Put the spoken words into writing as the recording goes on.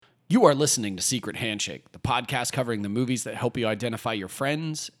You are listening to Secret Handshake, the podcast covering the movies that help you identify your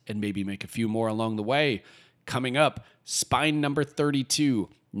friends and maybe make a few more along the way. Coming up, Spine Number 32,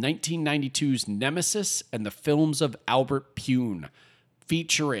 1992's Nemesis and the Films of Albert Pyun,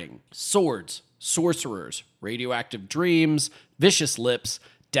 featuring swords, sorcerers, radioactive dreams, vicious lips,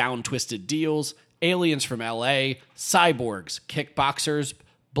 down twisted deals, aliens from LA, cyborgs, kickboxers,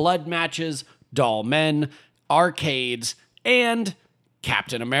 blood matches, doll men, arcades, and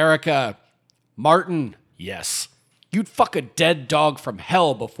Captain America. Martin. Yes. You'd fuck a dead dog from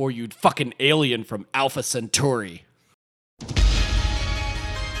hell before you'd fuck an alien from Alpha Centauri.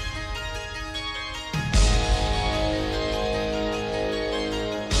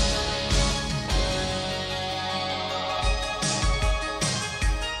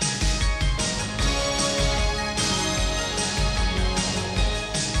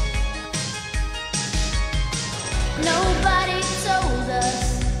 Nobody told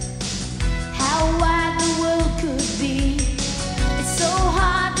us how wide the world could be. It's so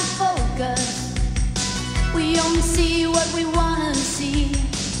hard to focus. We only see what we want to see.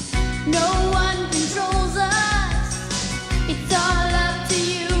 No one controls us. It's all up to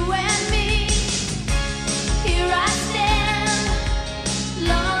you and me. Here I stand,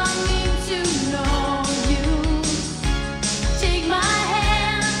 longing to know you. Take my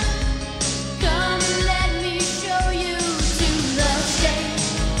hand, come and let me show you to the state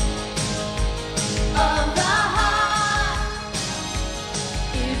of the heart.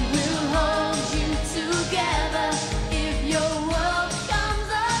 It will hold you together if your world comes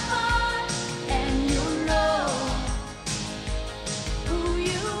apart, and you'll know who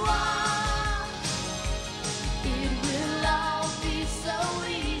you are. It will all be so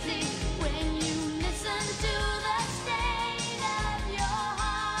easy when you listen to the state of your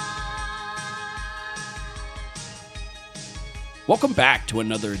heart. Welcome back to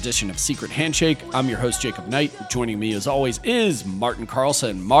another edition of Secret Handshake. I'm your host, Jacob Knight. Joining me, as always, is Martin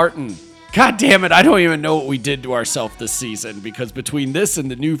Carlson. Martin, God damn it, I don't even know what we did to ourselves this season, because between this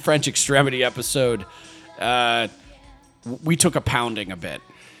and the new French Extremity episode, we took a pounding a bit.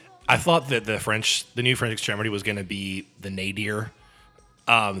 I thought that the new French Extremity was going to be the nadir.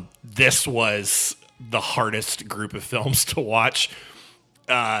 This was the hardest group of films to watch.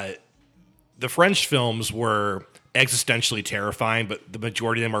 The French films were existentially terrifying, but the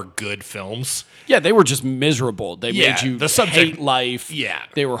majority of them are good films. Yeah, they were just miserable. They Yeah, made you the subject- hate life. Yeah.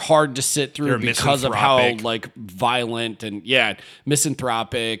 They were hard to sit They through were because of how misanthropic. violent and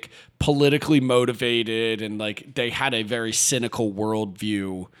misanthropic, politically motivated, and they had a very cynical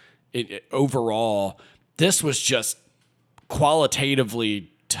worldview. Overall, this was just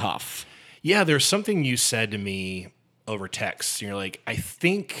qualitatively tough. Yeah, there's something you said to me over text. You're like, I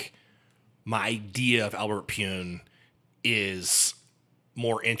think my idea of Albert Pyun is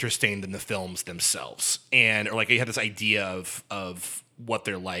more interesting than the films themselves. Or like you had this idea of what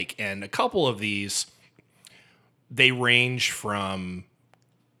they're like. And a couple of these, they range from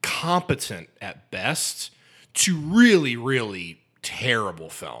competent at best to really, really terrible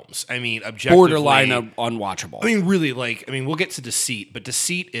films. I mean, objectively, Borderline unwatchable. really, we'll get to Deceit, but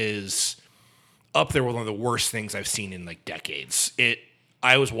Deceit is up there with one of the worst things I've seen in decades.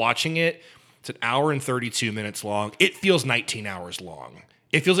 I was watching it. It's an hour and 32 minutes long. It feels 19 hours long.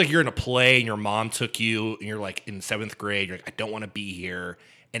 It feels like you're in a play and your mom took you and you're in 7th grade. You're like, I don't want to be here,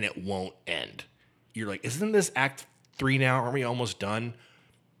 and it won't end. You're like, isn't this act 3 now? Aren't we almost done?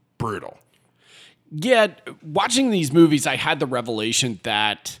 Brutal. Yeah, watching these movies, I had the revelation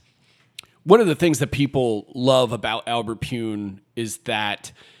that one of the things that people love about Albert Pyun is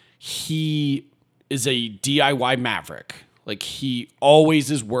that he is a DIY maverick. He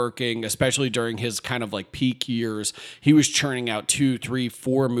always is working, especially during his kind of peak years. He was churning out 2, 3,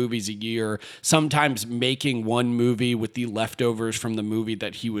 4 movies a year, sometimes making one movie with the leftovers from the movie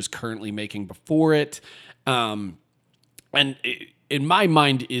that he was currently making before it. In my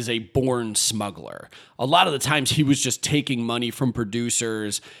mind, is a born smuggler. A lot of the times he was just taking money from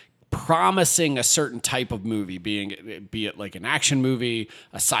producers, promising a certain type of movie, be it an action movie,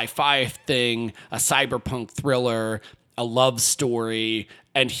 a sci-fi thing, a cyberpunk thriller, a love story,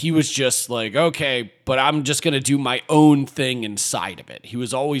 and he was just okay, but I'm just going to do my own thing inside of it. He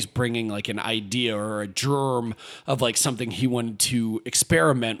was always bringing an idea or a germ of something he wanted to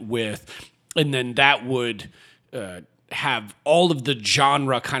experiment with, and then that would have all of the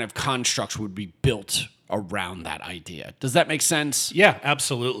genre kind of constructs would be built around that idea. Does that make sense? Yeah,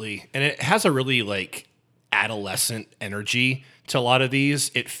 absolutely. And it has a really adolescent energy to a lot of these.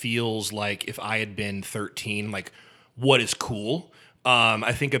 It feels like if I had been 13, what is cool.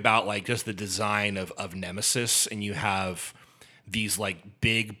 I think about just the design of Nemesis, and you have these like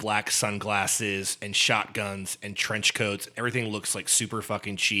big black sunglasses and shotguns and trench coats. Everything looks like super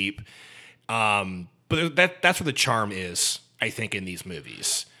fucking cheap. But that's where the charm is, I think, in these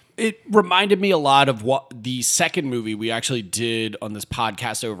movies. It reminded me a lot of what the second movie we actually did on this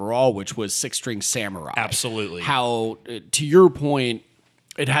podcast overall, which was Six String Samurai. Absolutely. How, to your point,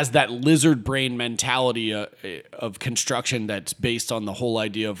 it has that lizard brain mentality of construction that's based on the whole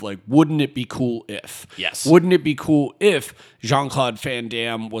idea of like, wouldn't it be cool if? Yes. Wouldn't it be cool if Jean-Claude Van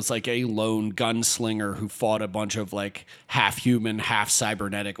Damme was like a lone gunslinger who fought a bunch of like half human, half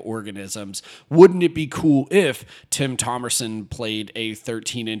cybernetic organisms? Wouldn't it be cool if Tim Thomerson played a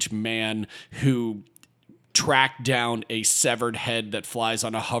 13-inch man who track down a severed head that flies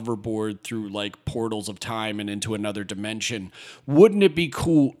on a hoverboard through like portals of time and into another dimension? Wouldn't it be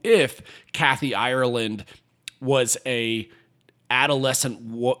cool if Kathy Ireland was a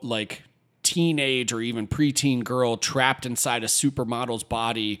adolescent, like teenage or even preteen girl trapped inside a supermodel's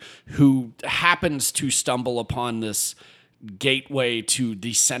body who happens to stumble upon this gateway to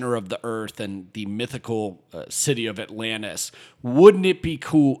the center of the earth and the mythical city of Atlantis? Wouldn't it be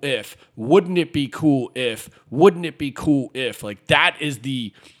cool if? Wouldn't it be cool if? Wouldn't it be cool if? Like, that is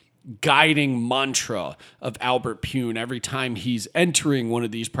the guiding mantra of Albert Pyun every time he's entering one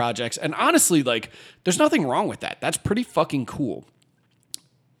of these projects. And honestly, like, there's nothing wrong with that. That's pretty fucking cool.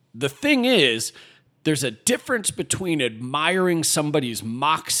 The thing is, there's a difference between admiring somebody's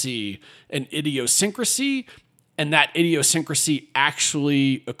moxie and idiosyncrasy and that idiosyncrasy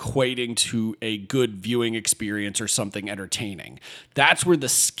actually equating to a good viewing experience or something entertaining. That's where the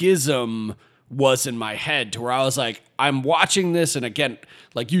schism was in my head, to where I was like, I'm watching this, and again,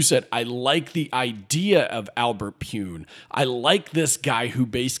 like you said, I like the idea of Albert Pyun. I like this guy who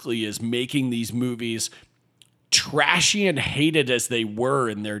basically is making these movies trashy and hated as they were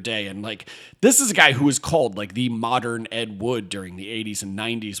in their day. And like, this is a guy who was called like the modern Ed Wood during the 80s and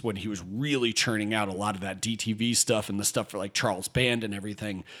 90s when he was really churning out a lot of that DTV stuff and the stuff for like Charles Band and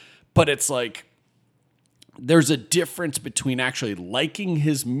everything. But it's like, there's a difference between actually liking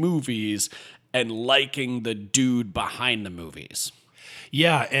his movies and liking the dude behind the movies.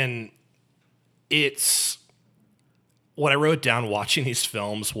 Yeah, and it's what I wrote down watching these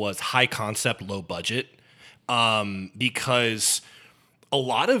films was high concept, low budget. Because a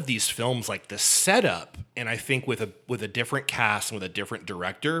lot of these films, like the setup, and I think with a different cast and with a different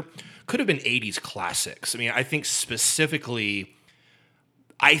director, could have been 80s classics. I mean, I think specifically,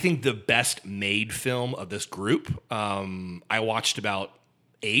 I think the best made film of this group, I watched about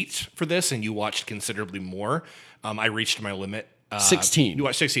 8 for this, and you watched considerably more. I reached my limit. 16. You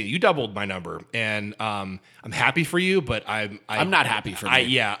watched 16. You doubled my number, and I'm happy for you, but I'm not happy for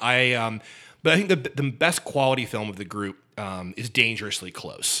me. But I think the best quality film of the group is Dangerously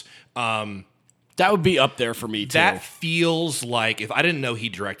Close. That would be up there for me, too. That feels like, if I didn't know he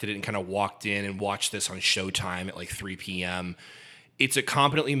directed it and kind of walked in and watched this on Showtime at like 3 p.m., it's a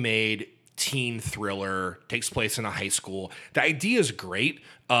competently made teen thriller, takes place in a high school. The idea is great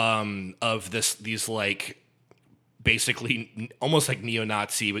of these like basically almost like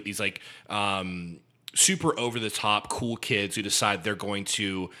neo-Nazi with these like super over-the-top cool kids who decide they're going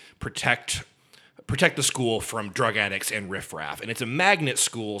to protect the school from drug addicts and riffraff. And it's a magnet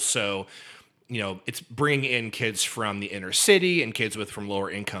school, so, you know, it's bringing in kids from the inner city and kids from lower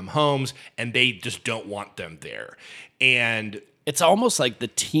income homes, and they just don't want them there. And it's almost like the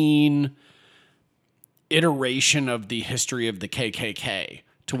teen iteration of the history of the KKK,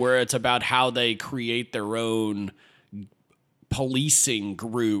 to where it's about how they create their own policing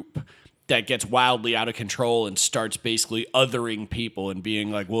group that gets wildly out of control and starts basically othering people and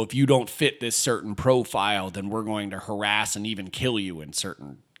being like, well, if you don't fit this certain profile, then we're going to harass and even kill you in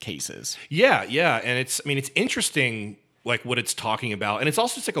certain cases. Yeah. And it's interesting, like what it's talking about. And it's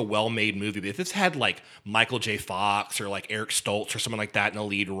also just like a well-made movie. But if this had like Michael J. Fox or like Eric Stoltz or someone like that in a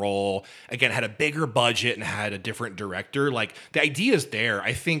lead role, again, had a bigger budget and had a different director, like the idea is there.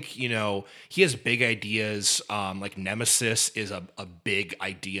 I think, you know, he has big ideas. Like Nemesis is a big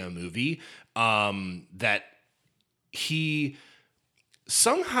idea movie that he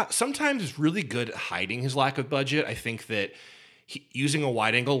sometimes is really good at hiding his lack of budget. I think that using a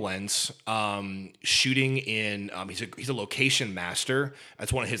wide-angle lens, shooting in, he's a location master.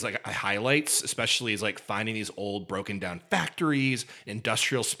 That's one of his like highlights, especially is like finding these old broken-down factories,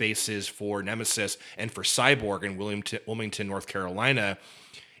 industrial spaces for Nemesis and for Cyborg in Wilmington, North Carolina.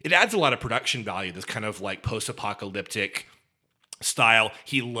 It adds a lot of production value. This kind of like post-apocalyptic style.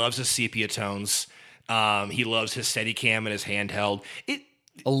 He loves his sepia tones. He loves his Steadicam and his handheld.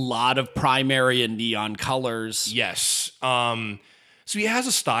 A lot of primary and neon colors. Yes. So he has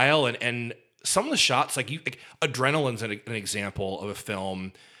a style, and some of the shots, like Adrenaline's an example of a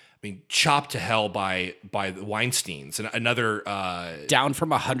film. I mean, chopped to hell by the Weinsteins, and another Down from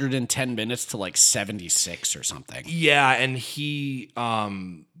 110 minutes to like 76 or something. yeah, and he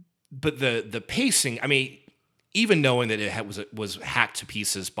but the pacing. I mean, even knowing that it was hacked to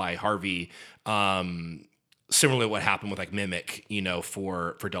pieces by Harvey, similarly to what happened with like Mimic,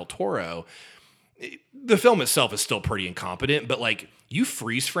 for Del Toro. The film itself is still pretty incompetent, but like you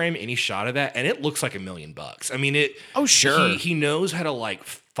freeze frame any shot of that and it looks like $1 million. I mean, Oh, sure. He knows how to like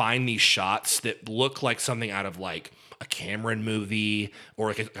find these shots that look like something out of like a Cameron movie or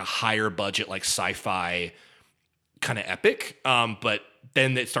like a higher budget, like sci-fi kind of epic. But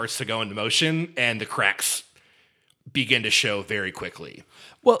then it starts to go into motion and the cracks begin to show very quickly.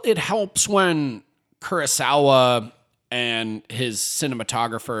 Well, it helps when Kurosawa and his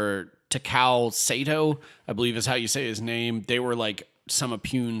cinematographer Takao Sato, I believe is how you say his name, they were like some of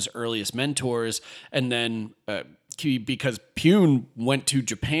Pune's earliest mentors. And then because Pune went to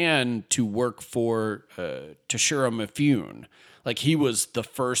Japan to work for Toshiro Mifune, like he was the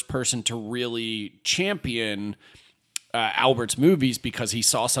first person to really champion Albert's movies because he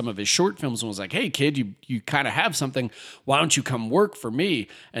saw some of his short films and was like, hey, kid, you kind of have something. Why don't you come work for me?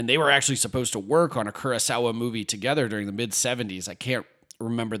 And they were actually supposed to work on a Kurosawa movie together during the mid-'70s. I can't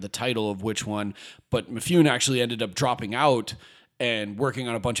remember the title of which one, but Mifune actually ended up dropping out and working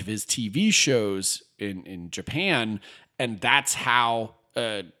on a bunch of his TV shows in Japan. And that's how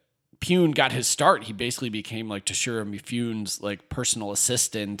Pune got his start. He basically became like Toshiro Mifune's like personal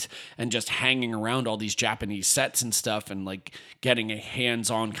assistant and just hanging around all these Japanese sets and stuff and like getting a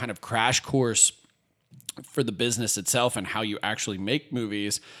hands-on kind of crash course for the business itself and how you actually make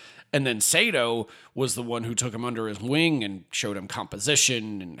movies. And then Sato was the one who took him under his wing and showed him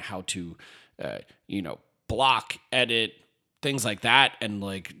composition and how to, block, edit, things like that. And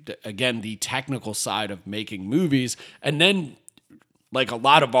like, again, the technical side of making movies. And then like a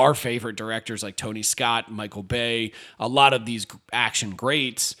lot of our favorite directors like Tony Scott, Michael Bay, a lot of these action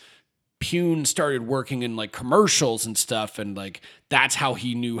greats, Pune started working in like commercials and stuff. And like, that's how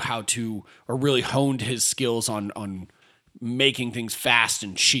he knew how to, or really honed his skills on making things fast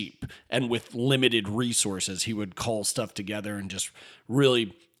and cheap and with limited resources. He would call stuff together and just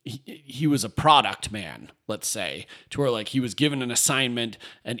really, he was a product man, let's say, to where like he was given an assignment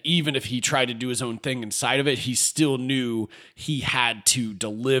and even if he tried to do his own thing inside of it, he still knew he had to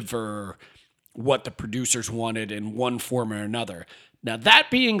deliver what the producers wanted in one form or another. Now, that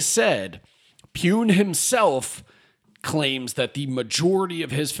being said, Pune himself claims that the majority of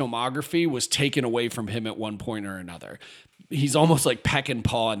his filmography was taken away from him at one point or another. He's almost like Peck and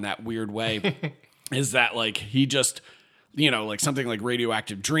Paw in that weird way. Is that like he just, like something like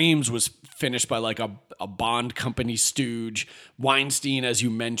Radioactive Dreams was finished by like a Bond company stooge. Weinstein, as you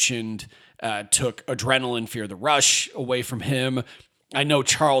mentioned, took Adrenaline, Fear the Rush away from him. I know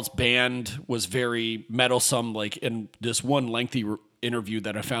Charles Band was very meddlesome, like in this one lengthy interview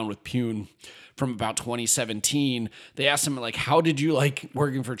that I found with Pune from about 2017, they asked him like, how did you like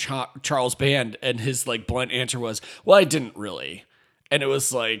working for Charles Band? And his like blunt answer was, well, I didn't really. And it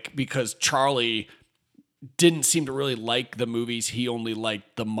was like, because Charlie didn't seem to really like the movies. He only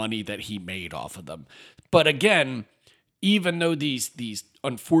liked the money that he made off of them. But again, even though these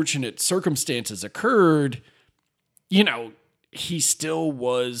unfortunate circumstances occurred, he still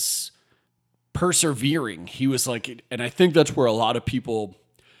was persevering. He was like, and I think that's where a lot of people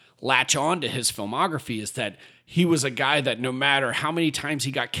latch on to his filmography, is that he was a guy that no matter how many times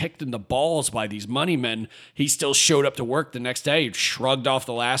he got kicked in the balls by these money men, he still showed up to work the next day, shrugged off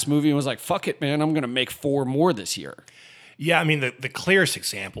the last movie and was like, fuck it, man, I'm going to make 4 more this year. Yeah, I mean, the clearest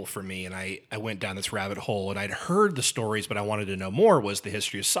example for me, and I went down this rabbit hole and I'd heard the stories, but I wanted to know more, was the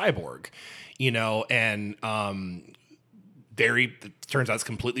history of Cyborg, and it turns out it's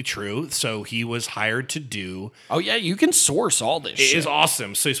completely true. So he was hired to do... Oh, yeah, you can source all this shit. It is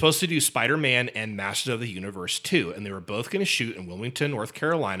awesome. So he's supposed to do Spider-Man and Masters of the Universe 2, and they were both going to shoot in Wilmington, North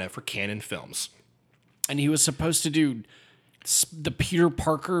Carolina for Canon Films. And he was supposed to do the Peter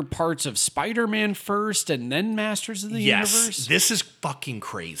Parker parts of Spider-Man first and then Masters of the Universe? This is fucking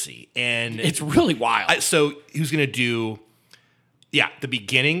crazy. And it's really wild. So he was going to do, the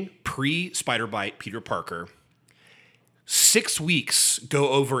beginning, pre-Spider-Bite Peter Parker. 6 weeks go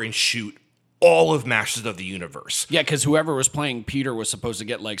over and shoot all of Masters of the Universe. Yeah, because whoever was playing Peter was supposed to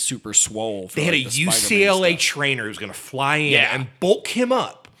get like super swole. They had a UCLA trainer who was going to fly in and bulk him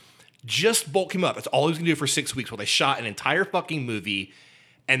up. Just bulk him up. That's all he was going to do for 6 weeks while they shot an entire fucking movie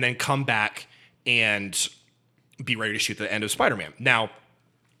and then come back and be ready to shoot the end of Spider-Man. Now,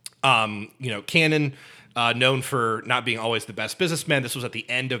 Canon known for not being always the best businessmen. This was at the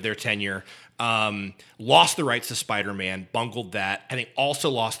end of their tenure. Lost the rights to Spider-Man, bungled that, and they also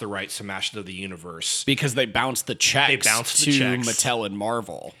lost the rights to Masters of the Universe. Because they bounced the checks to Mattel and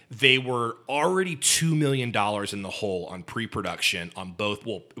Marvel. They were already $2 million in the hole on pre-production on both.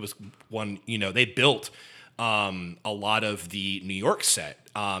 Well, it was one, they built a lot of the New York set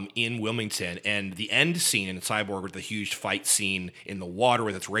in Wilmington, and the end scene in Cyborg with the huge fight scene in the water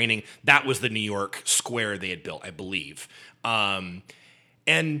where it's raining, that was the New York square they had built, I believe. And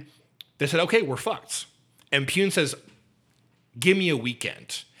they said, okay, we're fucked. And Pune says, give me a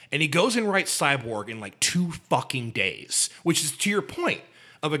weekend. And he goes and writes Cyborg in like 2 fucking days, which is to your point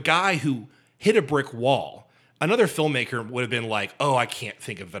of a guy who hit a brick wall. Another filmmaker would have been like, oh, I can't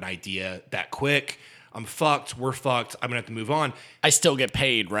think of an idea that quick. I'm fucked. We're fucked. I'm going to have to move on. I still get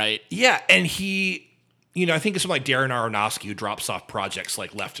paid, right? Yeah. And he, I think it's like Darren Aronofsky who drops off projects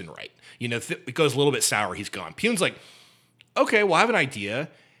like left and right. It goes a little bit sour. He's gone. Pune's like, okay, well, I have an idea.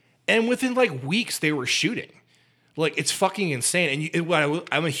 And within like weeks, they were shooting. Like, it's fucking insane. And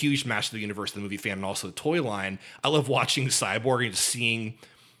I'm a huge Master of the Universe, the movie fan, and also the toy line. I love watching Cyborg and just seeing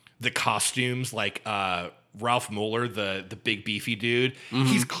the costumes, like Ralph Mueller, the big beefy dude. Mm-hmm.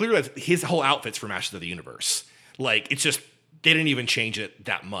 He's clear that his whole outfit's for Master of the Universe. Like, it's just, they didn't even change it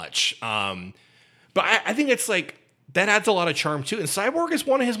that much. But I think it's like, that adds a lot of charm too. And Cyborg is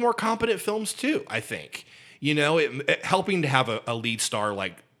one of his more competent films too, I think. Helping to have a lead star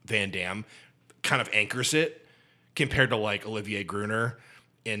like Van Damme kind of anchors it compared to like Olivier Gruner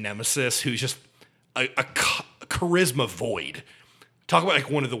in Nemesis, who's just a charisma void. Talk about like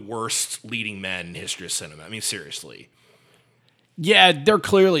one of the worst leading men in history of cinema. I mean, seriously. Yeah, they're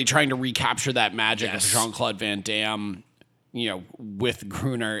clearly trying to recapture that magic of Jean-Claude Van Damme, with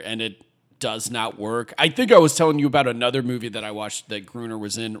Gruner, and it does not work. I think I was telling you about another movie that I watched that Gruner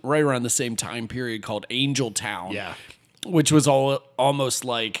was in right around the same time period called Angel Town. Yeah. Which was almost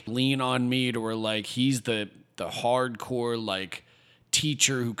like Lean on Me, to where like he's the hardcore like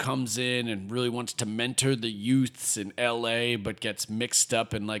teacher who comes in and really wants to mentor the youths in LA, but gets mixed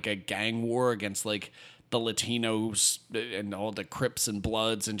up in like a gang war against like the Latinos and all the Crips and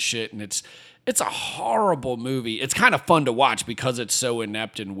Bloods and shit. And it's a horrible movie. It's kind of fun to watch because it's so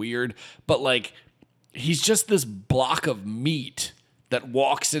inept and weird, but like he's just this block of meat that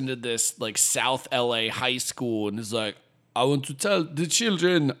walks into this like South LA high school and is like, I want to tell the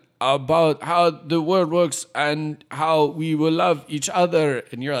children about how the world works and how we will love each other.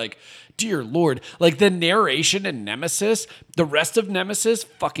 And you're like, dear Lord. Like the narration in Nemesis, the rest of Nemesis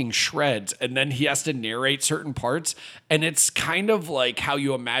fucking shreds. And then he has to narrate certain parts. And it's kind of like how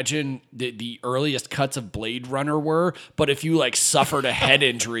you imagine the earliest cuts of Blade Runner were, but if you like suffered a head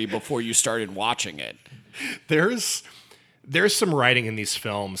injury before you started watching it. There's some writing in these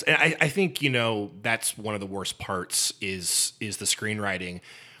films, and I think that's one of the worst parts is the screenwriting.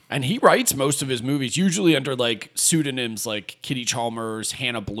 And he writes most of his movies usually under like pseudonyms like Kitty Chalmers,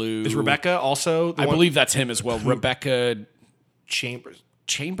 Hannah Blue. Is Rebecca also? I believe that's him as well. Rebecca Chambers,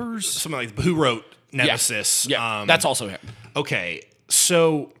 something like who wrote Nemesis. Yeah, that's also him. Okay,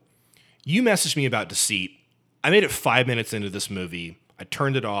 so you messaged me about Deceit. I made it 5 minutes into this movie. I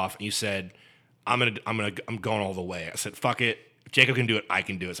turned it off, and you said, I'm going all the way. I said, fuck it. If Jacob can do it, I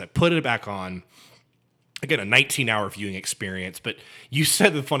can do it. So I put it back on. Again, a 19-hour viewing experience. But you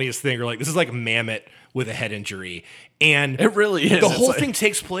said the funniest thing. You're like, this is like a mammoth with a head injury. And it really is. The whole thing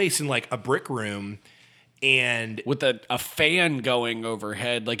takes place in like a brick room. And with a fan going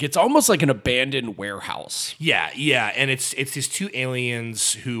overhead. Like it's almost like an abandoned warehouse. Yeah. And it's these 2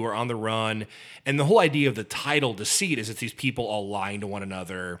 aliens who are on the run. And the whole idea of the title Deceit is it's these people all lying to one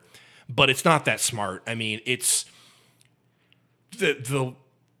another. But it's not that smart. I mean, it's the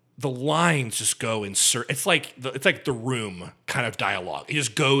lines just go in it's like the Room kind of dialogue. It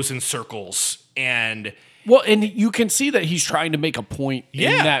just goes in circles, and you can see that he's trying to make a point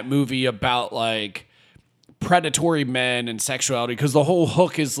in that movie about like predatory men and sexuality, because the whole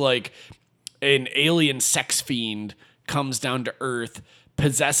hook is like an alien sex fiend comes down to Earth,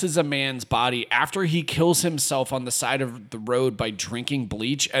 possesses a man's body after he kills himself on the side of the road by drinking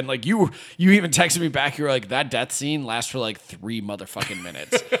bleach. And like you even texted me back, you were like, that death scene lasts for like 3 motherfucking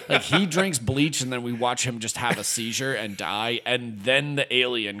minutes. Like he drinks bleach and then we watch him just have a seizure and die, and then the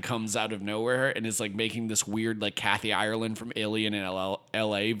alien comes out of nowhere and is like making this weird like Kathy Ireland from Alien in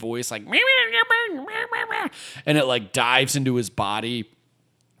LA voice, like and it like dives into his body.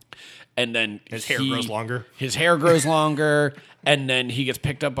 And then his hair grows longer. His hair grows longer, and then he gets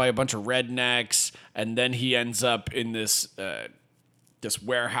picked up by a bunch of rednecks, and then he ends up in this this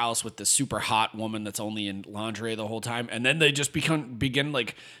warehouse with this super hot woman that's only in lingerie the whole time, and then they just begin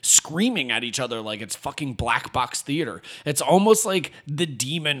like screaming at each other like it's fucking black box theater. It's almost like the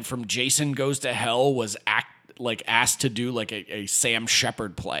demon from Jason Goes to Hell was asked to do like a Sam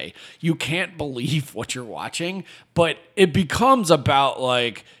Shepard play. You can't believe what you're watching, but it becomes about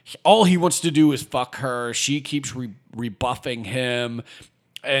like all he wants to do is fuck her. She keeps rebuffing him.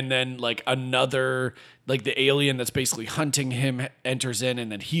 And then like another, like the alien that's basically hunting him enters in,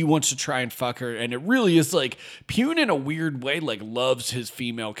 and then he wants to try and fuck her. And it really is like Pune in a weird way, like loves his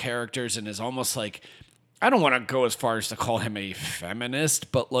female characters and is almost like, I don't want to go as far as to call him a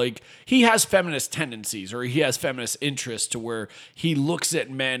feminist, but like he has feminist tendencies, or he has feminist interests to where he looks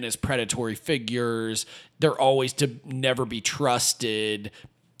at men as predatory figures. They're always to never be trusted.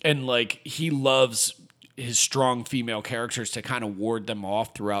 And like he loves his strong female characters to kind of ward them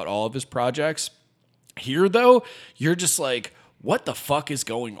off throughout all of his projects. Here, though, you're just like, what the fuck is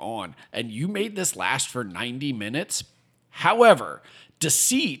going on? And you made this last for 90 minutes. However,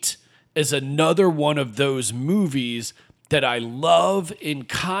 Deceit is another one of those movies that I love in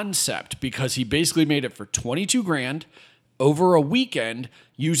concept because he basically made it for 22 grand over a weekend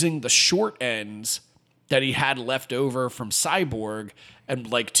using the short ends that he had left over from Cyborg and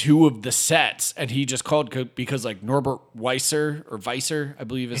like two of the sets. And he just called because like Norbert Weiser, I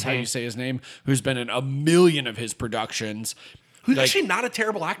believe is how you say his name, who's been in a million of his productions. Who's like, actually not a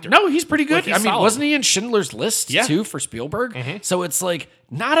terrible actor. No, he's pretty good. Like, he's I mean, solid. wasn't he in Schindler's List too for Spielberg? So it's like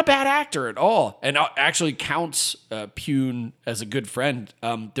not a bad actor at all. And actually counts Pune as a good friend.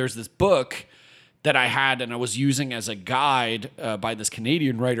 There's this book that I had and I was using as a guide by this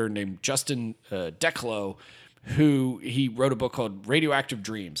Canadian writer named Justin Declo, who he wrote a book called Radioactive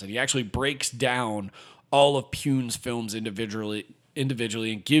Dreams. And he actually breaks down all of Pune's films individually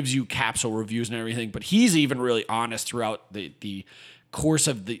and gives you capsule reviews and everything. But he's even really honest throughout the course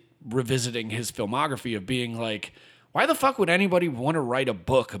of the revisiting his filmography of being like, why the fuck would anybody want to write a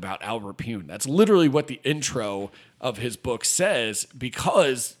book about Albert Pune? That's literally what the intro of his book says,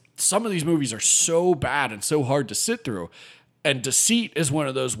 because some of these movies are so bad and so hard to sit through. And Deceit is one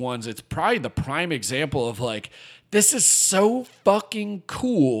of those ones. It's probably the prime example of like, this is so fucking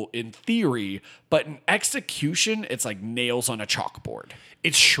cool in theory, but in execution, it's like nails on a chalkboard.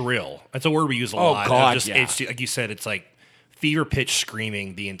 It's shrill. That's a word we use a lot. God, yeah. It's like you said, it's like fever pitch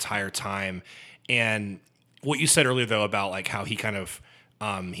screaming the entire time. And what you said earlier though about like how he kind of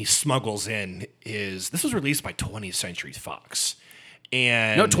he smuggles in this was released by 20th Century Fox.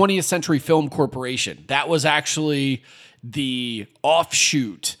 And No, 20th Century Film Corporation. That was actually the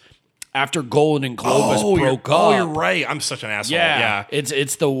offshoot after Golan and Globus broke up. Oh, you're right. I'm such an asshole. Yeah.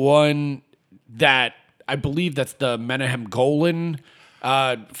 It's the one that I believe that's the Menahem Golan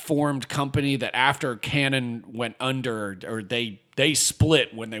formed company that after Canon went under, or they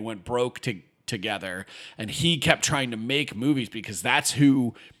split when they went broke together, and he kept trying to make movies because that's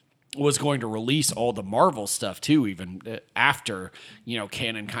who was going to release all the Marvel stuff too, even after,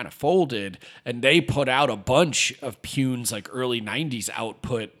 Canon kind of folded, and they put out a bunch of Pune's like early 90s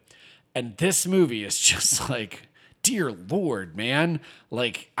output. And this movie is just like, dear Lord, man.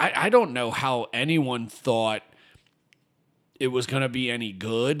 Like, I don't know how anyone thought it was going to be any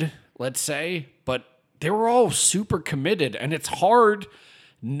good, let's say, but they were all super committed, and it's hard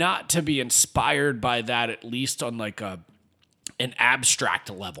not to be inspired by that, at least on like an abstract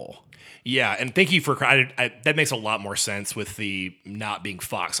level. Yeah, and thank you for that makes a lot more sense with the not being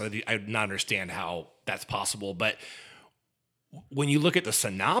Fox. I do not understand how that's possible, but when you look at the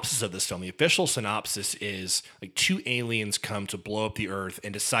synopsis of this film, the official synopsis is like two aliens come to blow up the earth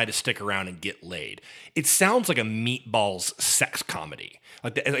and decide to stick around and get laid. It sounds like a Meatballs sex comedy.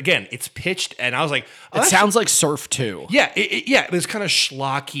 Like again, it's pitched, and I was like, it sounds like Surf 2. Yeah, it was kind of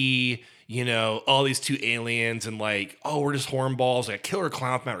schlocky. All these two aliens and like, oh, we're just hornballs, like a killer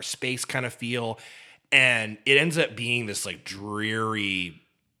clown from outer space kind of feel. And it ends up being this like dreary,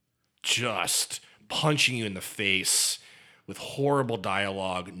 just punching you in the face with horrible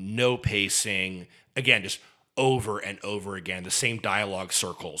dialogue, no pacing. Again, just over and over again. The same dialogue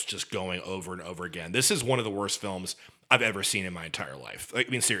circles just going over and over again. This is one of the worst films I've ever seen in my entire life. I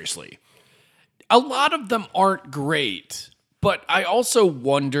mean, seriously. A lot of them aren't great. But I also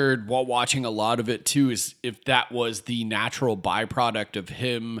wondered while watching a lot of it too, is if that was the natural byproduct of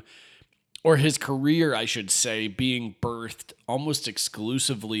him, or his career, I should say, being birthed almost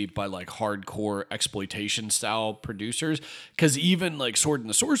exclusively by like hardcore exploitation style producers. Because even like Sword and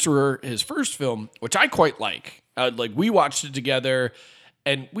the Sorcerer, his first film, which I quite like we watched it together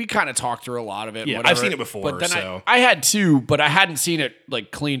and we kind of talked through a lot of it. Yeah, whatever. I've seen it before. But then so I had too, but I hadn't seen it like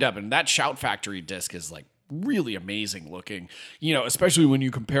cleaned up. And that Shout Factory disc is like really amazing looking. You know, especially when you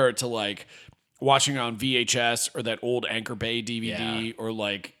compare it to like watching it on VHS or that old Anchor Bay DVD or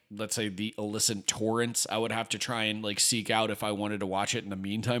like, let's say the illicit torrents I would have to try and like seek out if I wanted to watch it in the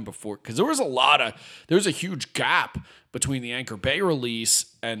meantime before, because there was a huge gap between the Anchor Bay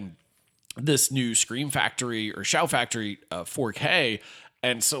release and this new Scream Factory or Shout Factory 4K.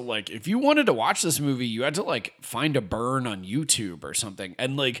 And so like if you wanted to watch this movie, you had to like find a burn on YouTube or something.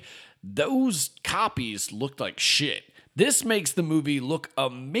 And like those copies looked like shit. This makes the movie look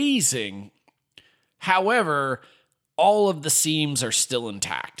amazing. However, all of the seams are still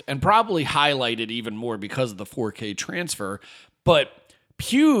intact and probably highlighted even more because of the 4K transfer. But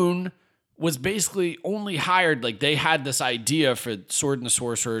Pune was basically only hired, like they had this idea for Sword and the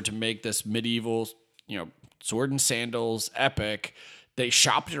Sorcerer to make this medieval, you know, sword and sandals epic. They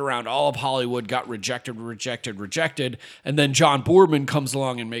shopped it around all of Hollywood, got rejected. And then John Boorman comes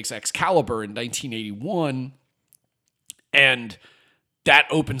along and makes Excalibur in 1981. And that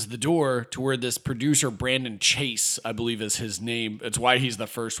opens the door to where this producer, Brandon Chase, I believe is his name. It's why he's the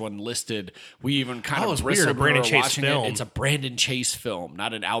first one listed. We even kind of weird, a Brandon Chase film. It's a Brandon Chase film,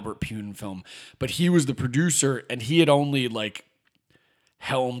 not an Albert Pune film. But he was the producer, and he had only like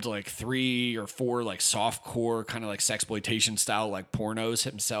helmed like 3 or 4 like softcore kind of like sexploitation style like pornos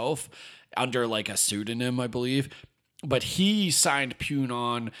himself under like a pseudonym, I believe. But he signed Pune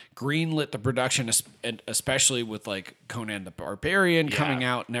on, greenlit the production, and especially with like Conan the Barbarian coming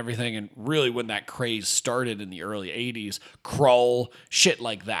out and everything. And really when that craze started in the early 80s, Krull, shit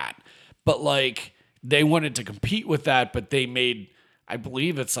like that. But like they wanted to compete with that, but they made, I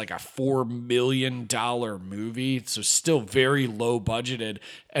believe it's like a $4 million movie. So still very low budgeted.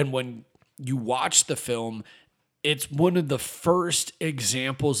 And when you watch the film, it's one of the first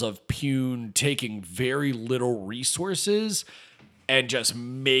examples of Pune taking very little resources and just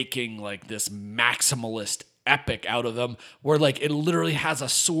making like this maximalist epic out of them, where like it literally has a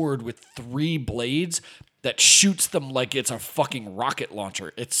sword with 3 blades that shoots them like it's a fucking rocket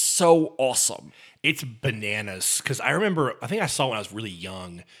launcher. It's so awesome. It's bananas. Because I think I saw it when I was really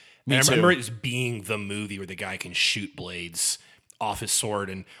young. Me and too. I remember it as being the movie where the guy can shoot blades off his sword.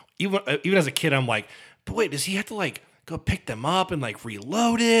 And even as a kid, I'm like, but wait, does he have to like go pick them up and like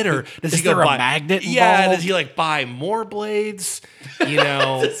reload it, or does he go there a buy magnet Yeah, involved? does he like buy more blades? You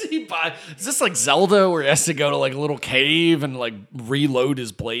know, Is this like Zelda where he has to go to like a little cave and like reload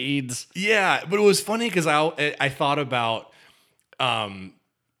his blades? yeah. But it was funny because I thought about how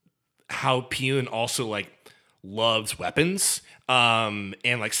Pune also like loves weapons and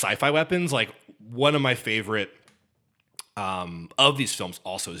like sci-fi weapons. Like one of my favorite of these films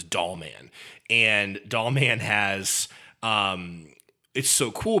also is Doll Man. And Doll Man has it's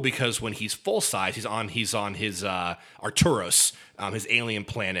so cool because when he's full size, he's on his Arturos, his alien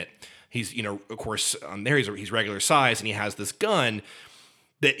planet. He's, you know, of course on there he's regular size, and he has this gun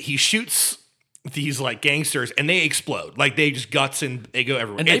that he shoots these like gangsters and they explode. Like they just guts and they go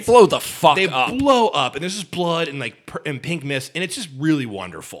everywhere. And they blow the fuck They up. blow up, and there's just blood and like and pink mist, and it's just really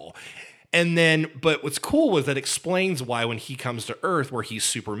wonderful. And then, but what's cool was that explains why when he comes to Earth, where he's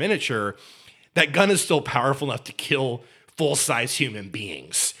super miniature, that gun is still powerful enough to kill full-size human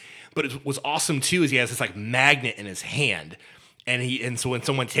beings. But what's awesome too is he has this like magnet in his hand, and so when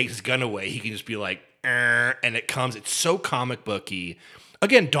someone takes his gun away, he can just be like, and it comes. It's so comic booky.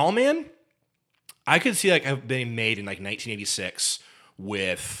 Again, Doll Man, I could see like have been made in like 1986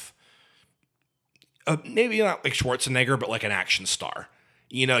 with maybe not like Schwarzenegger, but like an action star.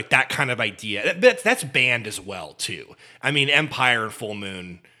 You know, like that kind of idea. That's banned as well, too. I mean, Empire and Full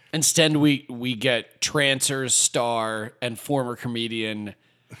Moon. Instead, we get Trancer's star and former comedian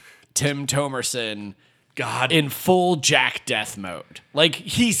Tim Thomerson God. in full Jack Death mode. Like,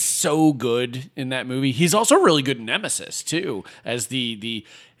 he's so good in that movie. He's also really good in Nemesis, too, as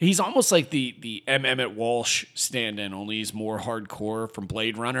he's almost like the M. Emmett Walsh stand-in, only he's more hardcore from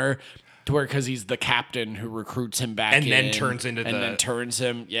Blade Runner. To where, because he's the captain who recruits him back And in, then turns into and the- then turns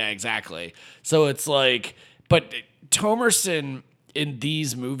him. Yeah, exactly. So it's like, but Thomerson in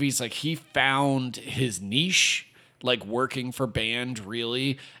these movies, like he found his niche, like working for Band,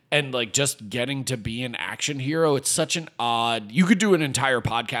 really, and like just getting to be an action hero. It's such an odd. You could do an entire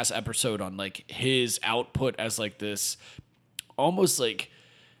podcast episode on like his output as like this, almost like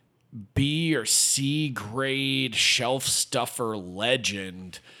B or C grade shelf stuffer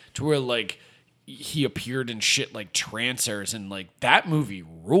legend. To where like he appeared in shit like Trancers, and like that movie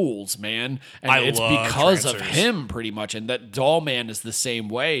rules, man. And it's love because of Trancers. him pretty much. And that Doll Man is the same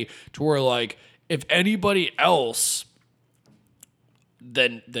way, to where like if anybody else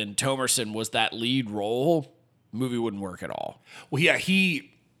than Thomerson was that lead role, movie wouldn't work at all. Well, yeah,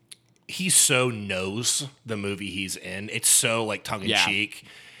 he he so knows the movie he's in. It's so like tongue in cheek.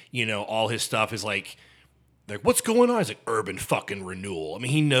 You know, all his stuff is like what's going on? He's like urban fucking renewal. I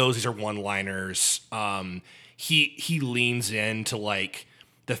mean, he knows these are one-liners. He leans into like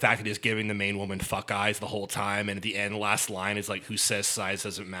the fact that he's giving the main woman fuck eyes the whole time, and at the end, the last line is like, "Who says size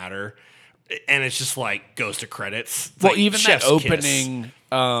doesn't matter?" And it's just like goes to credits. It's Well, like even that chef's opening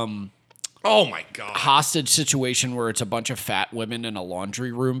oh my god, hostage situation where it's a bunch of fat women in a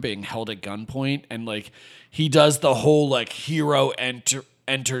laundry room being held at gunpoint, and like he does the whole like hero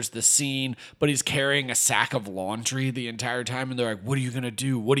enters the scene, but he's carrying a sack of laundry the entire time, and they're like, "What are you gonna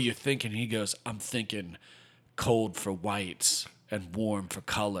do? What are you thinking?" He goes, "I'm thinking cold for whites and warm for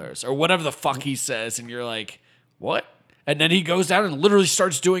colors," or whatever the fuck he says, and you're like, "What?" And then he goes down and literally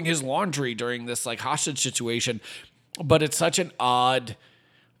starts doing his laundry during this like hostage situation, but it's such an odd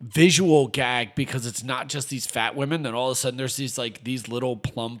visual gag because it's not just these fat women. Then all of a sudden there's these little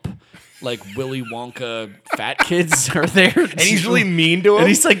plump, like Willy Wonka fat kids are there, and he's really mean to him. And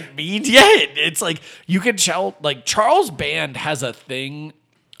he's like mean. Yeah, it's like you can tell. Like Charles Band has a thing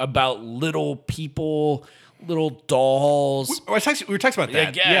about little people, little dolls. We were talking about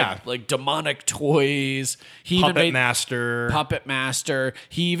that. Yeah, like demonic toys. He even made Puppet Master.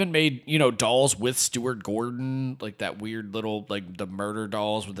 He even made, dolls with Stuart Gordon, like that weird little, like the murder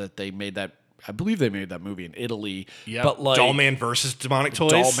dolls that they made that. I believe they made that movie in Italy. Yeah, but like Dollman versus Demonic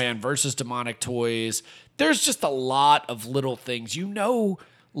Toys. Dollman versus Demonic Toys. There's just a lot of little things,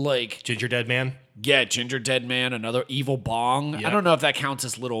 like Ginger Dead Man. Yeah, Ginger Dead Man, another Evil Bong. Yep. I don't know if that counts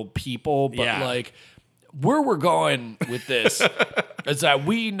as little people, but Yeah. like where we're going with this is that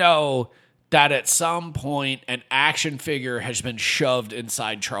we know that at some point an action figure has been shoved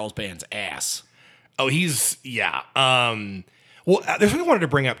inside Charles Band's ass. Oh, well, there's something I wanted to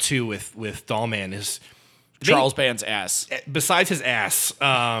bring up too with Dollman is Charles Band's ass. Besides his ass,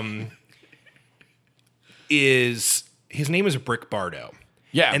 is his name is Brick Bardo.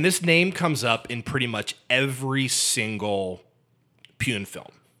 Yeah. And this name comes up in pretty much every single Pune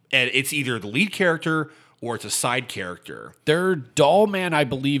film. And it's either the lead character or it's a side character. Their Dollman, I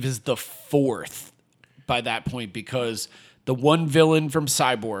believe, is the fourth by that point because the one villain from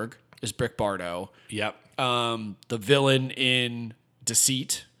Cyborg is Brick Bardo. Yep. The villain in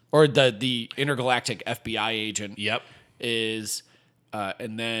Deceit, or the intergalactic FBI agent, Yep. is,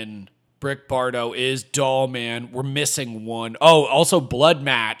 and then Brick Bardo is Dollman. We're missing one. Oh, also Blood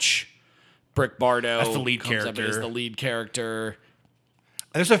Match. Brick Bardo. That's the lead comes up character. as the lead character.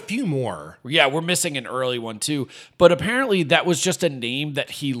 There's a few more. Yeah, we're missing an early one too. But apparently that was just a name that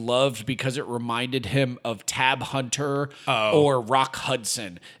he loved because it reminded him of Tab Hunter or Rock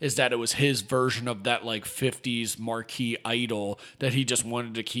Hudson. Is that it was his version of that like 50s marquee idol that he just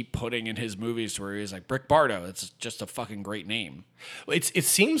wanted to keep putting in his movies where he was like, Brick Bardo, it's just a fucking great name. It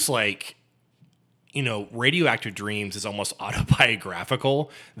seems like, Radioactive Dreams is almost autobiographical,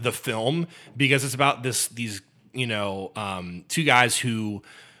 the film, because it's about these two guys who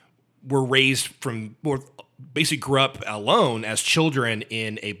were raised basically grew up alone as children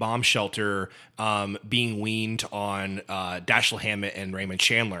in a bomb shelter, being weaned on Dashiell Hammett and Raymond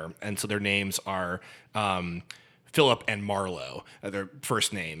Chandler. And so their names are Philip and Marlowe, their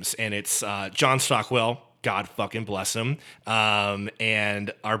first names. And it's John Stockwell, God fucking bless him,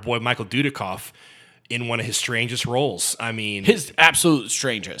 and our boy Michael Dudikoff in one of his strangest roles. I mean, His absolute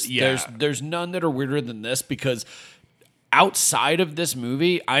strangest. Yeah. There's none that are weirder than this because outside of this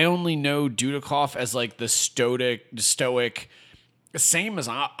movie, I only know Dudikoff as like the stoic, same as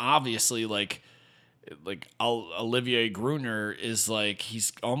obviously like Olivier Gruner is like,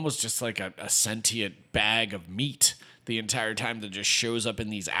 he's almost just like a sentient bag of meat the entire time that just shows up in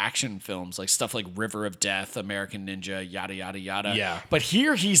these action films, like stuff like River of Death, American Ninja, yada, yada, yada. Yeah. But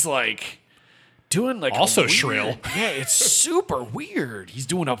here he's like doing like Also a weird- shrill. Yeah, it's super weird. He's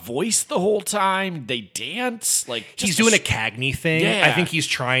doing a voice the whole time. They dance like he's doing a Cagney thing. Yeah. I think he's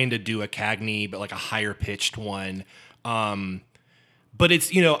trying to do a Cagney, but like a higher pitched one. But it's,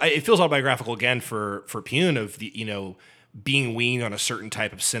 it feels autobiographical again for Pune of the, being weaned on a certain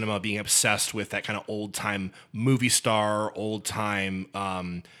type of cinema, being obsessed with that kind of old time movie star, old time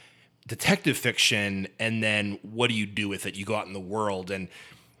detective fiction. And then what do you do with it? You go out in the world, and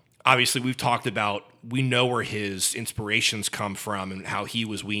obviously we've talked about, we know where his inspirations come from and how he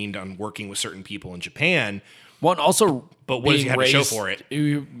was weaned on working with certain people in Japan. Well, and also, But what does he being have to show for it?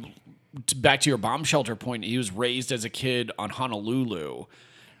 Back to your bomb shelter point, he was raised as a kid on Honolulu,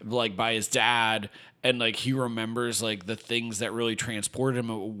 like by his dad, and like he remembers like the things that really transported him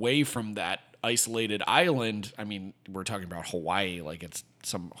away from that isolated island. I mean, we're talking about Hawaii, like it's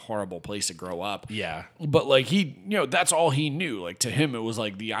some horrible place to grow up. Yeah. But like that's all he knew. Like to him, it was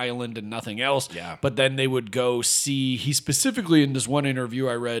like the island and nothing else. Yeah. But then they would go see, he specifically in this one interview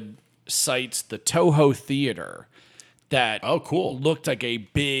I read cites the Toho Theater that cool. looked like a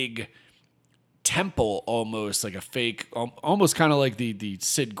big temple, almost like a fake, almost kind of like the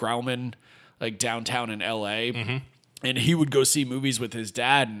Sid Grauman, like downtown in LA. Mm-hmm. And he would go see movies with his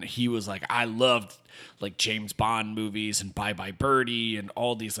dad, and he was like, I loved like James Bond movies and Bye Bye Birdie and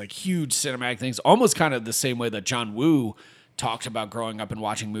all these like huge cinematic things, almost kind of the same way that John Woo talked about growing up and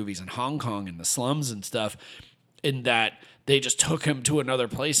watching movies in Hong Kong and the slums and stuff, in that they just took him to another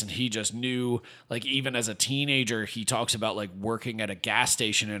place, and he just knew, like, even as a teenager, he talks about like working at a gas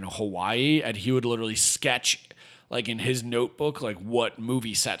station in Hawaii, and he would literally sketch like in his notebook, like what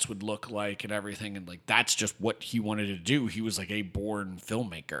movie sets would look like and everything. And like, that's just what he wanted to do. He was like a born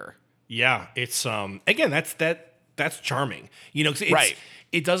filmmaker. Yeah. It's, again, that's charming, you know, 'cause Right.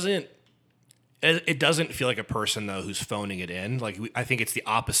 It doesn't feel like a person though, who's phoning it in. Like, I think it's the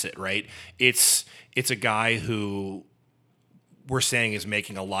opposite, right? It's a guy who we're saying is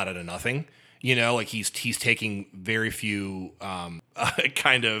making a lot out of nothing. You know, like he's taking very few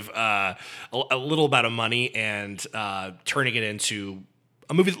kind of a little bit of money and turning it into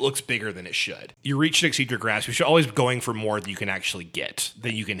a movie that looks bigger than it should. You reach and exceed your grasp. You should always be going for more than you can actually get,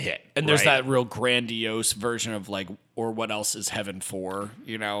 than you can hit. And there's right? that real grandiose version of like, or what else is heaven for,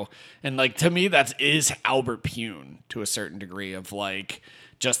 you know? And like, to me, that is Albert Pune to a certain degree, of like,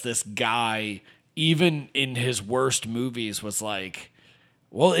 just this guy, even in his worst movies, was like,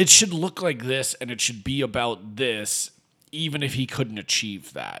 well, it should look like this and it should be about this, even if he couldn't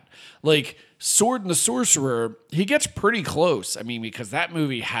achieve that. Like Sword and the Sorcerer, he gets pretty close. I mean, because that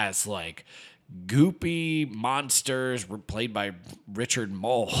movie has like goopy monsters played by Richard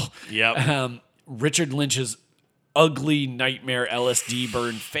Mole. Yep. Richard Lynch's ugly nightmare LSD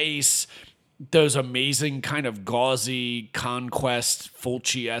burned face, those amazing kind of gauzy Conquest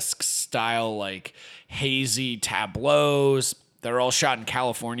Fulci-esque style, like hazy tableaus. They're all shot in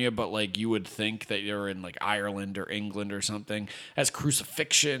California, but like you would think that you're in like Ireland or England or something. As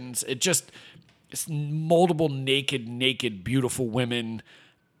crucifixions, it's multiple naked, beautiful women.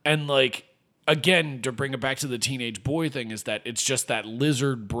 And like, again, to bring it back to the teenage boy thing, is that it's just that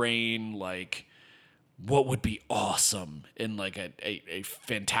lizard brain, like, what would be awesome in like a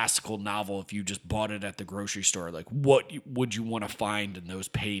fantastical novel if you just bought it at the grocery store? Like, what would you want to find in those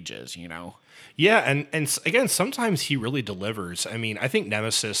pages, you know? Yeah, and again, sometimes he really delivers. I mean, I think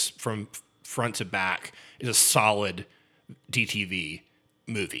Nemesis from front to back is a solid DTV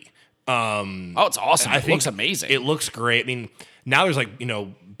movie. It's awesome. It looks amazing. It looks great. I mean, now there's like, you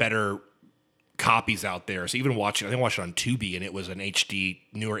know, better copies out there. So even I think I watched it on Tubi, and it was an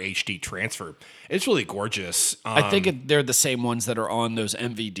newer HD transfer. It's really gorgeous. I think they're the same ones that are on those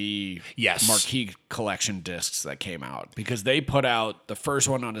MVD Yes. marquee collection discs that came out, because they put out the first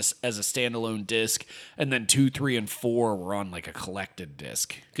one as a standalone disc, and then 2, 3, and 4 were on like a collected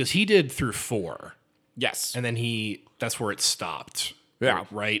disc. because he did through 4, Yes. and then that's where it stopped. Yeah.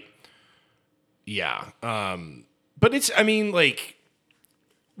 Right. Yeah. But it's, I mean, like,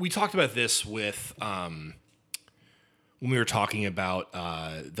 we talked about this with when we were talking about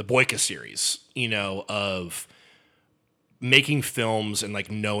the Boyka series, you know, of making films and like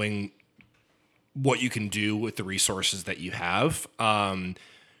knowing what you can do with the resources that you have.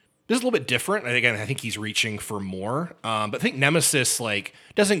 This is a little bit different. Again, I think he's reaching for more. But I think Nemesis like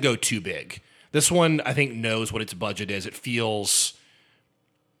doesn't go too big. This one, I think, knows what its budget is. It feels,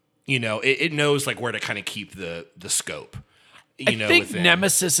 you know, it knows like where to kind of keep the scope. I think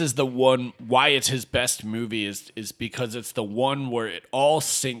Nemesis is the one, why it's his best movie is because it's the one where it all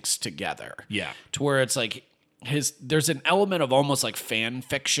syncs together. Yeah. To where it's like there's an element of almost like fan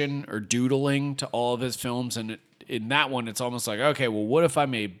fiction or doodling to all of his films. And in that one, it's almost like, okay, well, what if I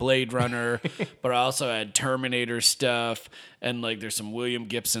made Blade Runner, but I also had Terminator stuff, and like there's some William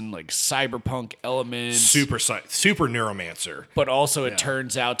Gibson like cyberpunk elements. Super Neuromancer. But also it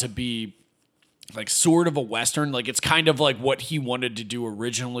turns out to be like sort of a Western. Like it's kind of like what he wanted to do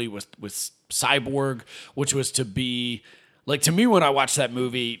originally with Cyborg, which was to be like, to me, when I watch that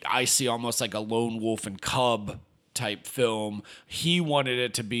movie, I see almost like a lone wolf and cub type film. He wanted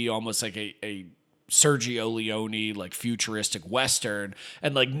it to be almost like a Sergio Leone, like futuristic Western.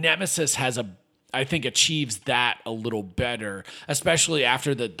 And like Nemesis I think achieves that a little better, especially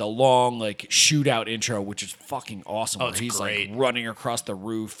after the long like shootout intro, which is fucking awesome. Where he's great. like running across the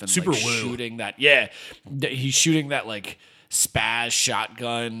roof and Super like woo. shooting that. Yeah, he's shooting that like spaz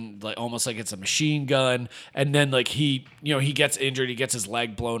shotgun, like almost like it's a machine gun. And then like he gets injured, he gets his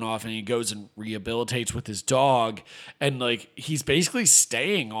leg blown off, and he goes and rehabilitates with his dog. And like he's basically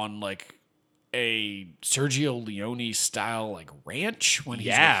staying on like a Sergio Leone style like ranch when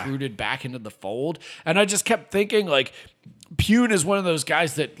he's recruited back into the fold. And I just kept thinking like Pune is one of those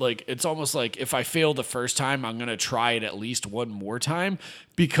guys that like it's almost like if I fail the first time, I'm gonna try it at least one more time,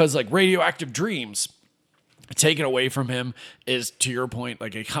 because like Radioactive Dreams, taken away from him, is, to your point,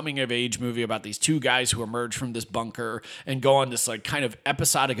 like a coming of age movie about these two guys who emerge from this bunker and go on this like kind of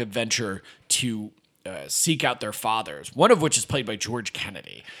episodic adventure to seek out their fathers, one of which is played by George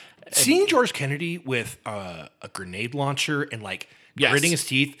Kennedy. Seeing George Kennedy with a grenade launcher and like Yes. gritting his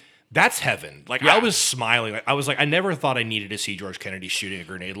teeth, that's heaven. Like Yeah. I was smiling. I was like, I never thought I needed to see George Kennedy shooting a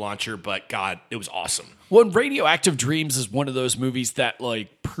grenade launcher, but God, it was awesome. Well, Radioactive Dreams is one of those movies that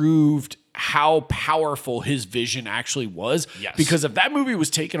like proved how powerful his vision actually was. Yes. Because if that movie was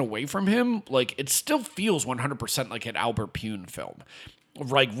taken away from him, like it still feels 100% like an Albert Pune film.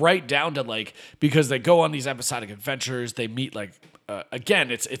 Like right down to like, because they go on these episodic adventures, they meet like,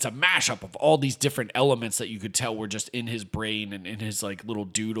 again, it's a mashup of all these different elements that you could tell were just in his brain and in his like little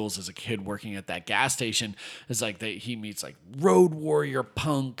doodles as a kid working at that gas station. It's like he meets like road warrior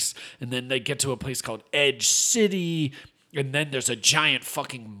punks, and then they get to a place called Edge City, and then there's a giant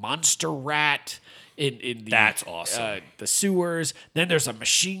fucking monster rat in the That's awesome. the sewers. Then there's a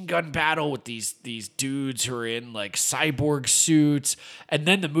machine gun battle with these dudes who are in like cyborg suits, and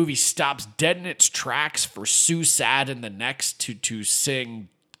then the movie stops dead in its tracks for Sue Sad and the Next to sing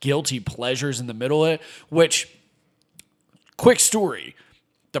Guilty Pleasures in the middle of it. Which, quick story,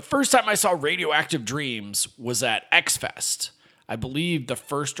 the first time I saw Radioactive Dreams was at X Fest. I believe the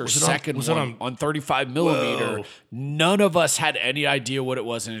first or second one on 35 millimeter. Whoa. None of us had any idea what it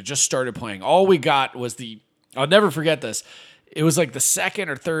was, and it just started playing. All we got was I'll never forget this. It was like the second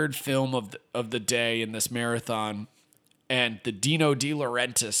or third film of the day in this marathon, and the Dino De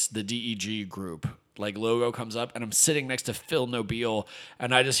Laurentiis, the DEG group, like logo comes up, and I'm sitting next to Phil Nobile,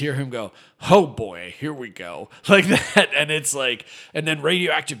 and I just hear him go, "Oh boy, here we go," like that. And it's like, and then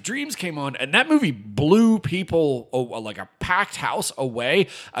Radioactive Dreams came on, and that movie blew people like a packed house away,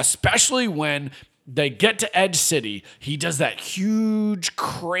 especially when they get to Edge City. He does that huge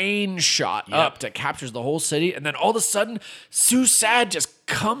crane shot up that captures the whole city. And then all of a sudden, Sue Sad just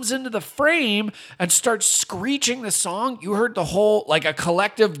comes into the frame and starts screeching the song. You heard the whole, like a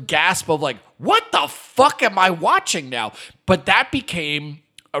collective gasp of like, what the fuck am I watching now? But that became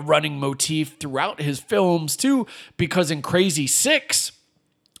a running motif throughout his films too, because in Crazy Six,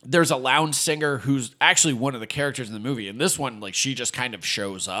 there's a lounge singer who's actually one of the characters in the movie. And this one, like, she just kind of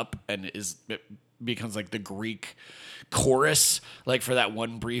shows up and becomes like the Greek chorus, like for that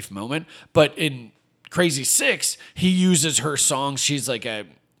one brief moment. But in Crazy Six, he uses her songs. She's like a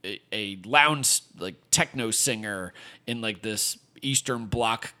lounge, like techno singer in like this Eastern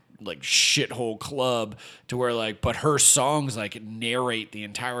Bloc like shithole club, to where like, but her songs like narrate the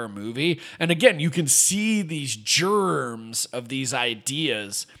entire movie. And again, you can see these germs of these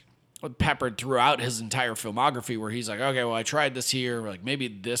ideas peppered throughout his entire filmography, where he's like, okay, well, I tried this here, like maybe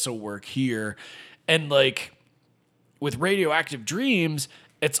this will work here. And like with Radioactive Dreams,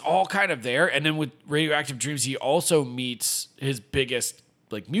 it's all kind of there. And then with Radioactive Dreams, he also meets his biggest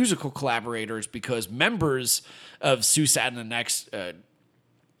like musical collaborators, because members of Sue Sad and the Next,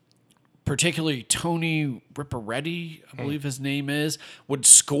 particularly Tony Ripperetti, I believe his name is, would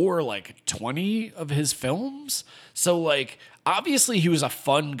score like 20 of his films. So like, obviously he was a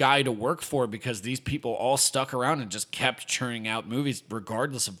fun guy to work for, because these people all stuck around and just kept churning out movies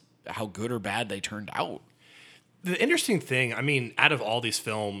regardless of how good or bad they turned out. The interesting thing, I mean, out of all these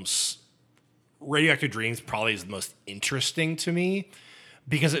films, Radioactive Dreams probably is the most interesting to me,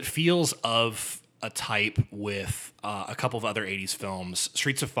 because it feels of a type with a couple of other 80s films,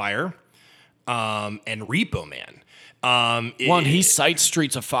 Streets of Fire and Repo Man. He cites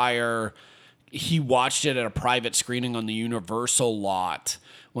Streets of Fire. He watched it at a private screening on the Universal lot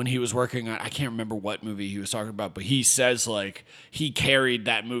when he was working on, I can't remember what movie he was talking about, but he says like he carried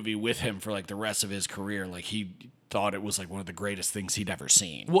that movie with him for like the rest of his career. Like he thought it was like one of the greatest things he'd ever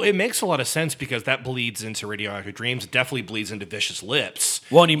seen. Well, it makes a lot of sense, because that bleeds into Radioactive Dreams. It definitely bleeds into Vicious Lips.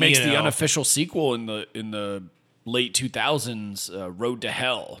 Well, and he makes the unofficial sequel in the late 2000s, Road to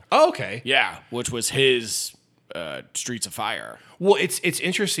Hell. Oh, okay. Yeah, which was his Streets of Fire. Well, it's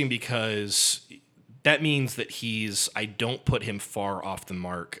interesting, because that means that I don't put him far off the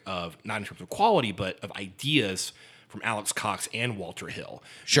mark of, not in terms of quality, but of ideas from Alex Cox and Walter Hill.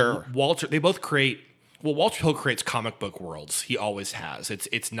 Sure. Walter Hill creates comic book worlds. He always has.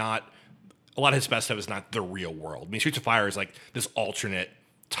 It's not a lot of his best stuff is not the real world. I mean, Streets of Fire is like this alternate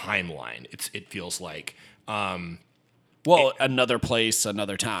timeline. It feels like. Well, another place,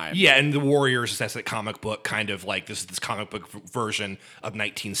 another time. Yeah, and the Warriors, that's that comic book kind of like this comic book version of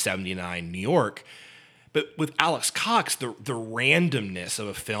 1979 New York. But with Alex Cox, the randomness of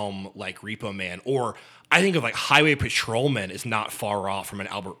a film like Repo Man, or I think of like Highway Patrolman, is not far off from an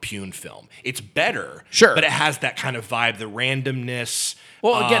Albert Pune film. It's better, sure, but it has that kind of vibe, the randomness.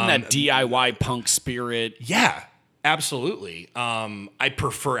 Well, again, that DIY punk spirit. Yeah, absolutely. I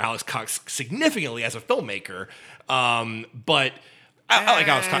prefer Alex Cox significantly as a filmmaker, but I like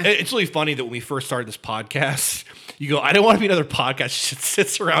Alex Cox. It's really funny that when we first started this podcast, you go, I don't want to be another podcast that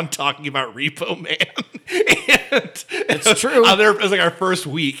sits around talking about Repo Man. It's true. It was like our first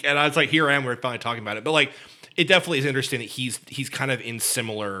week, and I was like, here I am, we're finally talking about it. But like, it definitely is interesting that he's kind of in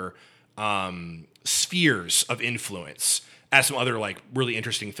similar spheres of influence as some other like really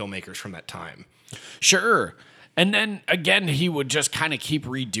interesting filmmakers from that time. Sure. And then again, he would just kind of keep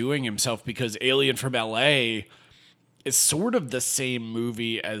redoing himself because Alien from LA is sort of the same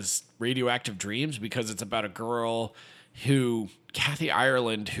movie as Radioactive Dreams because it's about a girl who, Kathy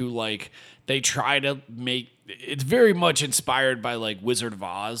Ireland, who like they try to make, it's very much inspired by like Wizard of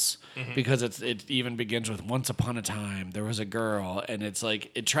Oz because it even begins with once upon a time there was a girl, and it's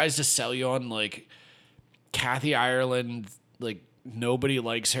like it tries to sell you on like Kathy Ireland, like nobody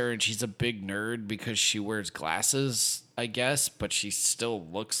likes her and she's a big nerd because she wears glasses, I guess, but she still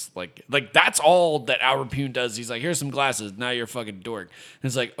looks like that's all that Albert Pune does. He's like, here's some glasses, now you're a fucking dork. And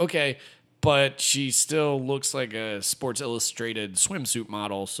it's like, okay, but she still looks like a Sports Illustrated swimsuit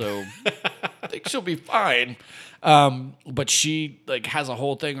model, so I think she'll be fine. But she like has a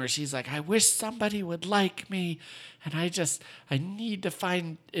whole thing where she's like, I wish somebody would like me, and I need to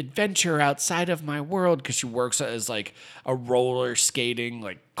find adventure outside of my world, because she works as like a roller skating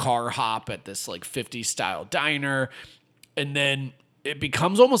like car hop at this like 50s style diner. And then it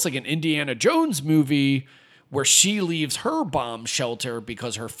becomes almost like an Indiana Jones movie where she leaves her bomb shelter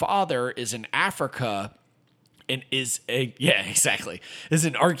because her father is in Africa and is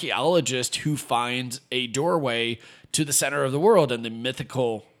an archaeologist who finds a doorway to the center of the world and the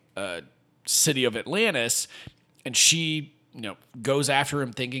mythical city of Atlantis. And she, goes after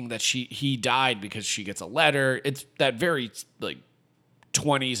him thinking that he died because she gets a letter. It's that very like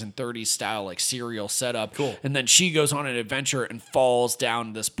 20s and 30s style like serial setup. Cool. And then she goes on an adventure and falls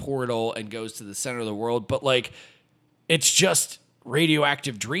down this portal and goes to the center of the world. But like, it's just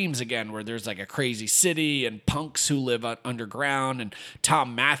Radioactive Dreams again, where there's like a crazy city and punks who live underground, and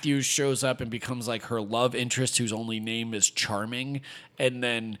Tom Matthews shows up and becomes like her love interest, whose only name is Charming. And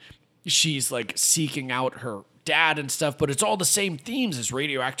then she's like seeking out her dad and stuff, but it's all the same themes as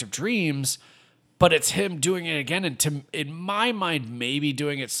Radioactive Dreams, but it's him doing it again, and in my mind, maybe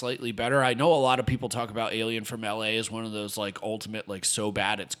doing it slightly better. I know a lot of people talk about Alien from LA as one of those like ultimate like so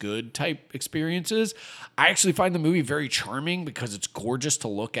bad it's good type experiences. I actually find the movie very charming because it's gorgeous to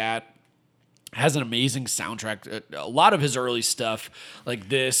look at. Has an amazing soundtrack. A lot of his early stuff, like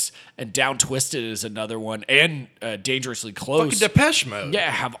this, and Down Twisted is another one, and Dangerously Close. Fucking Depeche Mode. Yeah,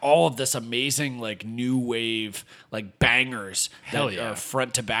 have all of this amazing like new wave like bangers that are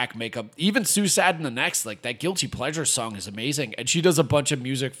front to back makeup. Even Sue Sad in the Next, like that Guilty Pleasure song is amazing, and she does a bunch of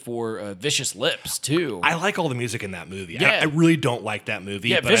music for Vicious Lips too. I like all the music in that movie. Yeah. I really don't like that movie.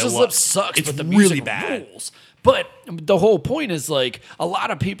 Yeah, but Vicious Lips sucks, it's but the really music bad. rules. But the whole point is like a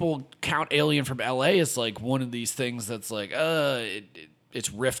lot of people count Alien from LA as like one of these things that's like,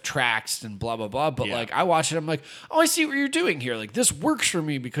 it's riff tracks and blah, blah, blah. But like I watch it, I'm like, oh, I see what you're doing here. Like this works for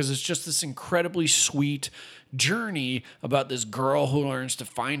me because it's just this incredibly sweet journey about this girl who learns to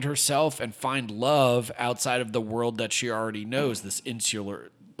find herself and find love outside of the world that she already knows, this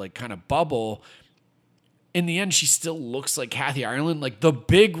insular like kind of bubble. In the end, she still looks like Kathy Ireland. Like the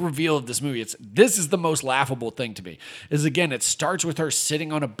big reveal of this movie, this is the most laughable thing to me, is again, it starts with her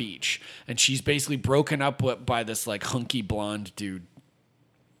sitting on a beach and she's basically broken up by this like hunky blonde dude.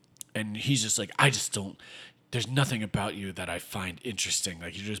 And he's just like, there's nothing about you that I find interesting.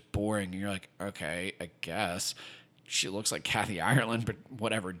 Like you're just boring. And you're like, okay, I guess. She looks like Kathy Ireland, but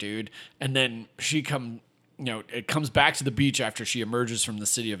whatever, dude. And then it comes back to the beach after she emerges from the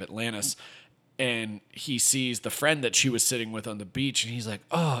city of Atlantis. And he sees the friend that she was sitting with on the beach, and he's like,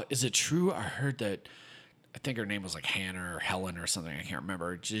 oh, is it true? I heard that I think her name was like Hannah or Helen or something. I can't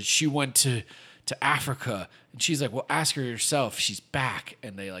remember. She went to Africa, and she's like, well, ask her yourself. She's back.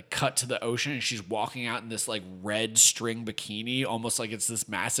 And they like cut to the ocean, and she's walking out in this like red string bikini, almost like it's this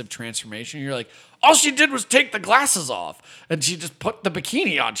massive transformation. You're like, all she did was take the glasses off, and she just put the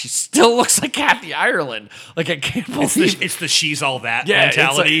bikini on. She still looks like Kathy Ireland. Like, I can't believe It's the she's all that yeah,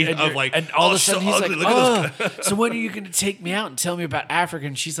 mentality it's of like, and all of a sudden he's ugly. like, Look at oh, so when are you going to take me out and tell me about Africa?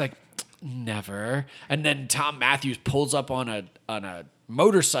 And she's like, never. And then Tom Matthews pulls up on a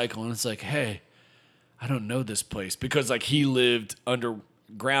motorcycle, and it's like, hey, I don't know this place, because like he lived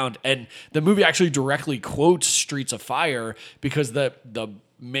underground, and the movie actually directly quotes Streets of Fire, because the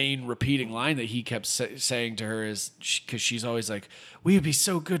main repeating line that he kept saying to her is, because she's always like, we would be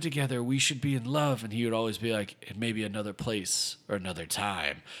so good together, we should be in love, and he would always be like, it may be another place or another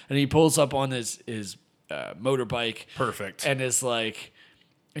time. And he pulls up on his motorbike, Perfect. and is like,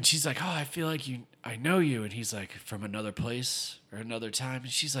 and she's like, oh, I feel like I know you, and he's like, from another place or another time,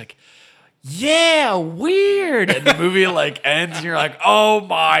 and she's like, yeah, weird. And the movie like ends, and you're like, oh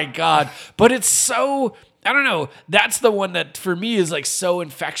my God. But it's so, I don't know. That's the one that for me is like so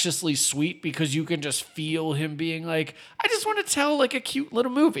infectiously sweet, because you can just feel him being like, I just want to tell like a cute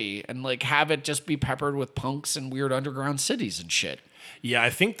little movie and like have it just be peppered with punks and weird underground cities and shit. Yeah, I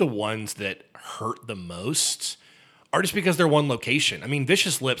think the ones that hurt the most are just because they're one location. I mean,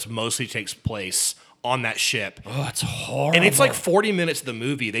 Vicious Lips mostly takes place on that ship. Oh, it's horrible. And it's like 40 minutes of the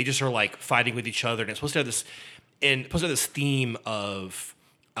movie. They just are like fighting with each other. And it's supposed to have this theme of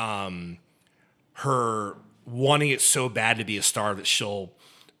her wanting it so bad to be a star that she'll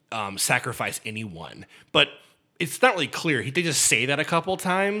sacrifice anyone. But it's not really clear. They just say that a couple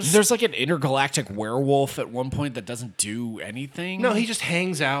times. There's like an intergalactic werewolf at one point that doesn't do anything. No, he just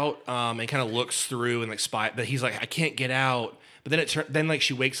hangs out and kind of looks through and like spy. But he's like, I can't get out. But then then like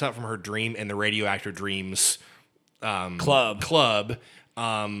she wakes up from her dream in the Radioactive Dreams club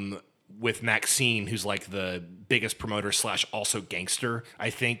with Maxine, who's like the biggest promoter / also gangster, I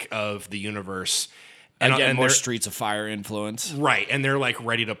think, of the universe. And more Streets of Fire influence. Right, and they're like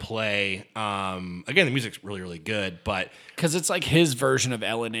ready to play. Again, the music's really, really good, but because it's like his version of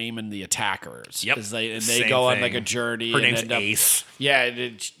Ellen Aim and the Attackers. Yep, they same go on thing. like a journey. Her and name's end up, Ace. Yeah,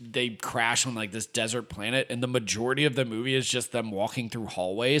 they crash on like this desert planet, and the majority of the movie is just them walking through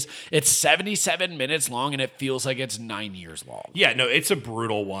hallways. It's 77 minutes long, and it feels like it's 9 years long. Yeah, no, it's a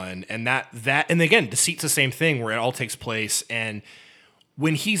brutal one, and that and again, Deceit's the same thing, where it all takes place, and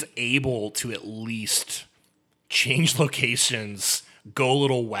when he's able to at least change locations, go a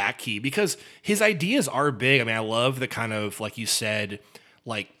little wacky, because his ideas are big. I mean, I love the kind of, like you said,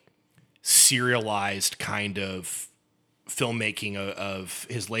 like serialized kind of filmmaking of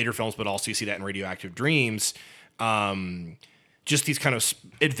his later films, but also you see that in Radioactive Dreams. Just these kind of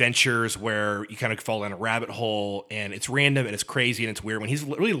adventures where you kind of fall down a rabbit hole, and it's random and it's crazy and it's weird. When he's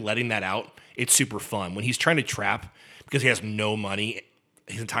really letting that out, it's super fun. When he's trying to trap, because he has no money,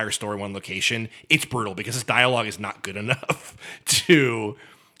 his entire story in one location, it's brutal because his dialogue is not good enough to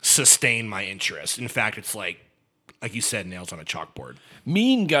sustain my interest. In fact, it's like you said, nails on a chalkboard.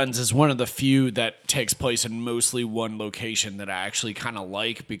 Mean Guns is one of the few that takes place in mostly one location that I actually kind of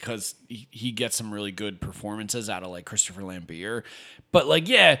like, because he gets some really good performances out of like Christopher Lambert. But like,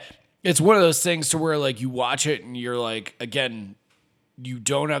 yeah, it's one of those things to where like you watch it and you're like, again, you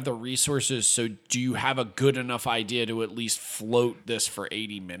don't have the resources, so do you have a good enough idea to at least float this for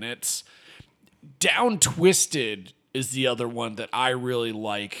 80 minutes? Down Twisted is the other one that I really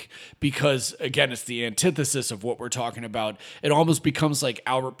like, because, again, it's the antithesis of what we're talking about. It almost becomes like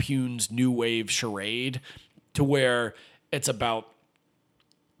Albert Pune's new wave charade, to where it's about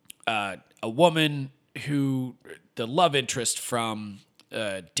a woman who, the love interest from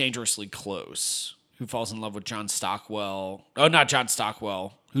Dangerously Close, who falls in love with John Stockwell. Oh, not John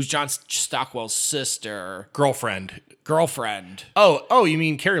Stockwell. Who's John Stockwell's sister? Girlfriend. Oh, you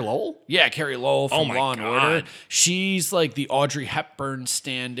mean Carrie Lowell? Yeah, Carrie Lowell from my Law and God. Order. She's like the Audrey Hepburn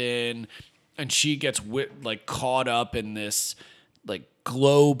stand-in, and she gets caught up in this like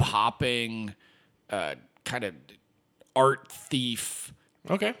globe hopping kind of art thief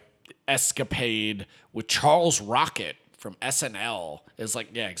Okay. escapade with Charles Rocket from SNL. Is like,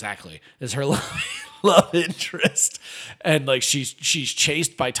 yeah, exactly. Is her love interest, and like she's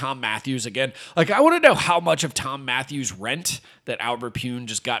chased by Tom Matthews again. Like, I want to know how much of Tom Matthews' rent that Albert Pune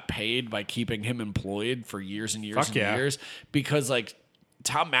just got paid by keeping him employed for years and years years. Because like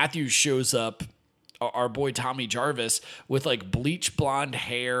Tom Matthews shows up, our boy Tommy Jarvis, with like bleach blonde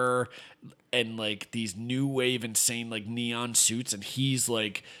hair and like these new wave insane like neon suits, and he's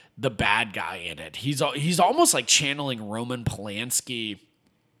like the bad guy in it. He's almost like channeling Roman Polanski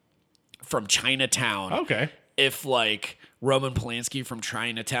from Chinatown. Okay. If like Roman Polanski from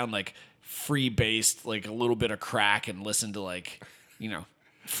Chinatown like freebased like a little bit of crack and listened to like,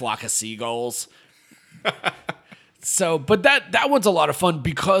 Flock of Seagulls. So, but that one's a lot of fun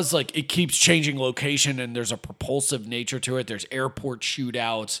because like it keeps changing location and there's a propulsive nature to it. There's airport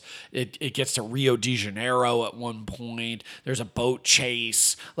shootouts. It gets to Rio de Janeiro at one point. There's a boat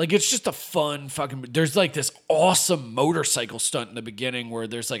chase. Like it's just a fun fucking. There's like this awesome motorcycle stunt in the beginning where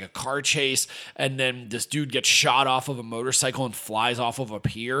there's like a car chase and then this dude gets shot off of a motorcycle and flies off of a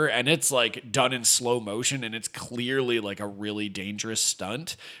pier and it's like done in slow motion and it's clearly like a really dangerous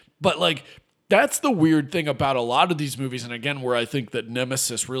stunt. But like. That's the weird thing about a lot of these movies, and again, where I think that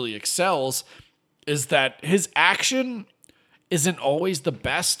Nemesis really excels, is that his action isn't always the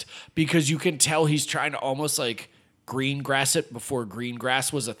best because you can tell he's trying to almost like green grass it before green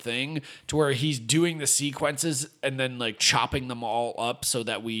grass was a thing, to where he's doing the sequences and then like chopping them all up so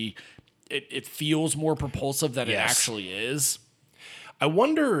that it feels more propulsive than it actually is. I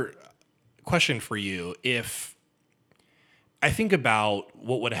wonder, question for you, if I think about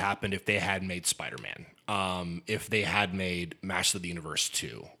what would have happened if they had made Spider-Man, if they had made Masters of the Universe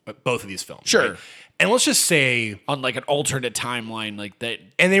 2, both of these films. Sure. Right? And let's just say... on like an alternate timeline, like that.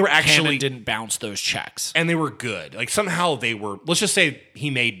 And they were Canon actually... didn't bounce those checks. And they were good. Like somehow they were... Let's just say he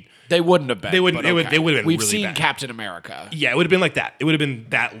made... They wouldn't have been. They would have been We've really seen bad. Captain America. Yeah, it would have been like that. It would have been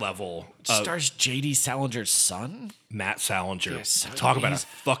that level. Stars J.D. Salinger's son? Matt Salinger. Yeah, so Talk about a he's-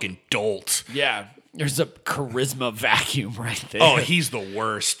 fucking dolt. Yeah. There's a charisma vacuum right there. Oh, he's the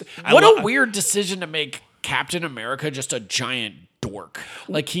worst. What a weird decision to make Captain America just a giant dork.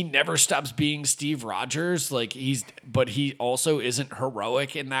 Like he never stops being Steve Rogers. Like but he also isn't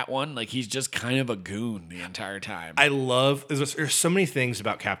heroic in that one. Like he's just kind of a goon the entire time. I love, there's so many things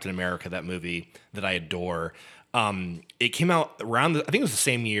about Captain America, that movie, that I adore. It came out around, I think it was the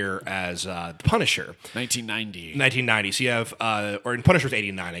same year as The Punisher. 1990. 1990. So you have, or in Punisher's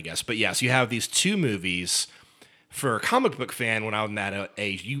 89, I guess. But yeah, so you have these two movies. For a comic book fan, when I was in that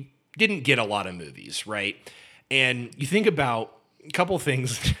age, you didn't get a lot of movies, right? And you think about a couple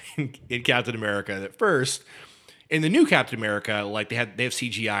things in Captain America. That first, in the new Captain America, like they have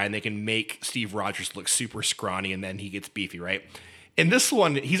CGI and they can make Steve Rogers look super scrawny and then he gets beefy, right? In this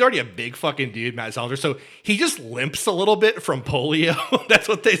one, he's already a big fucking dude, Matt Salinger, so he just limps a little bit from polio. That's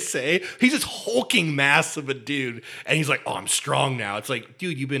what they say. He's this hulking mass of a dude, and he's like, oh, I'm strong now. It's like,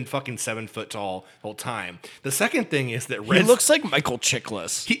 dude, you've been fucking 7 foot tall the whole time. The second thing is that He looks like Michael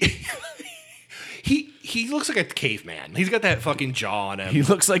Chiklis. He looks like a caveman. He's got that fucking jaw on him. He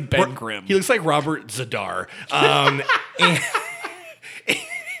looks like Ben Grimm. He looks like Robert Zadar. And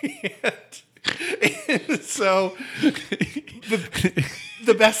so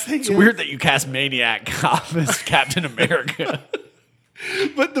the best thing It's weird that you cast Maniac Cop as Captain America.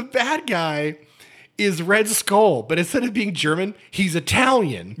 But the bad guy is Red Skull, but instead of being German, he's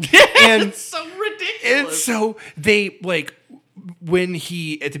Italian. And It's so ridiculous. and so they like when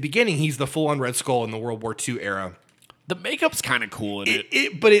he at the beginning he's the full on Red Skull in the World War II era. The makeup's kind of cool in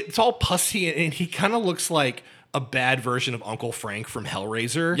it. But it's all pussy and he kind of looks like a bad version of Uncle Frank from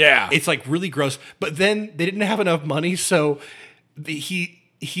Hellraiser. Yeah. It's like really gross. But then they didn't have enough money, so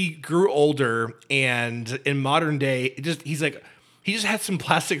he grew older, and in modern day, he just had some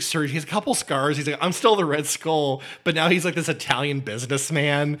plastic surgery. He has a couple scars. He's like, I'm still the Red Skull, but now he's like this Italian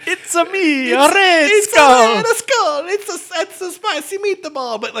businessman. It's a me, a Red Skull. Red Skull. It's a spicy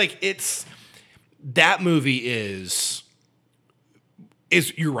meatball. But like that movie is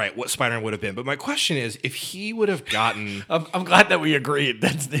you're right, what Spider-Man would have been. But my question is, if he would have gotten... I'm glad that we agreed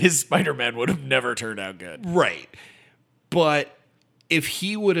that his Spider-Man would have never turned out good. Right. But if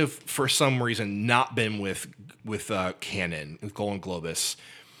he would have, for some reason, not been with Canon, with Golden Globus,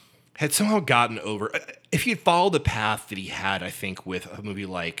 had somehow gotten over... If he had followed the path that he had, I think, with a movie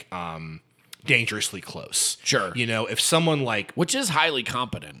like Dangerously Close. Sure. You know, if someone like... Which is highly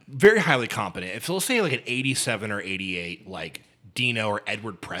competent. Very highly competent. If, let's say, like an 87 or 88, like... Dino or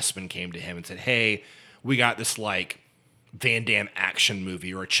Edward Pressman came to him and said, hey, we got this like Van Damme action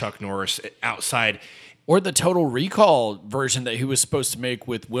movie or a Chuck Norris outside. Or the Total Recall version that he was supposed to make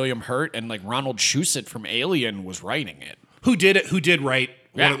with William Hurt and like Ronald Shusett from Alien was writing it. Who did write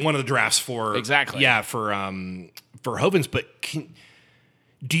Yeah. one of the drafts for... Exactly. Yeah, for Hovens. But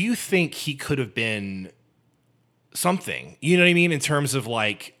do you think he could have been something? You know what I mean? In terms of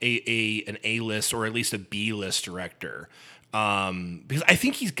like an A-list or at least a B-list director. Because I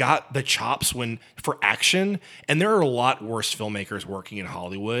think he's got the chops for action, and there are a lot worse filmmakers working in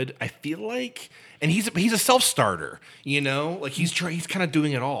Hollywood. I feel like, and he's a self-starter, you know, like he's kind of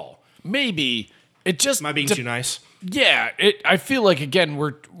doing it all. Maybe, it just Am I being too nice? Yeah, I feel like again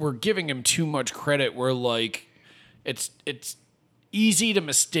we're giving him too much credit. Where like it's easy to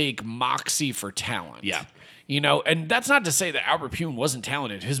mistake moxie for talent. Yeah. And that's not to say that Albert Pune wasn't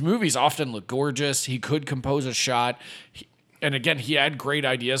talented. His movies often look gorgeous. He could compose a shot. And again, he had great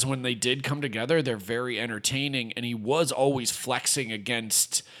ideas. When they did come together, they're very entertaining. And he was always flexing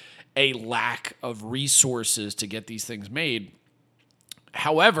against a lack of resources to get these things made.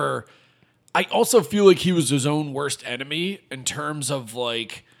 However, I also feel like he was his own worst enemy in terms of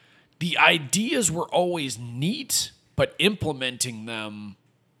like the ideas were always neat, but implementing them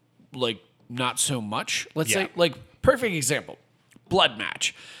like not so much. Let's say like perfect example, Blood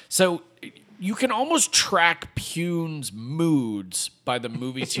Match. So you can almost track Pune's moods by the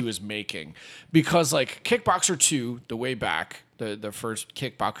movies he was making, because like Kickboxer 2, the way back, the first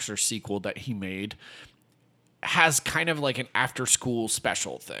Kickboxer sequel that he made, has kind of like an after school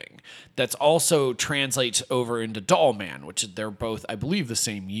special thing that's also translates over into Doll Man, which they're both, I believe, the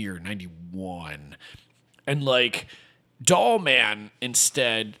same year, 91. And like Doll Man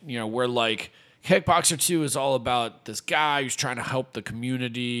instead, where like Kickboxer 2 is all about this guy who's trying to help the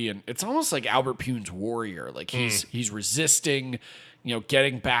community, and it's almost like Albert Pune's Warrior. Like he's resisting,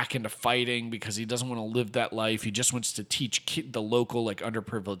 getting back into fighting because he doesn't want to live that life. He just wants to teach the local like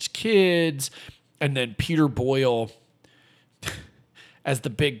underprivileged kids. And then Peter Boyle, as the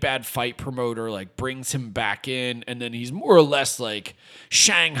big bad fight promoter, like brings him back in, and then he's more or less like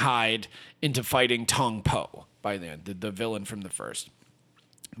shanghaied into fighting Tong Po by the end, the villain from the first.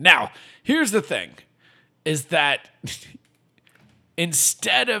 Now, here's the thing, is that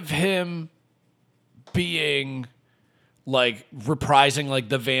instead of him being like reprising like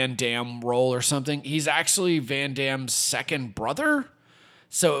the Van Damme role or something, he's actually Van Damme's second brother.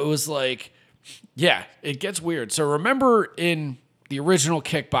 So it was like, yeah, it gets weird. So remember in the original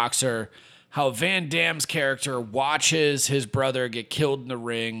Kickboxer, how Van Damme's character watches his brother get killed in the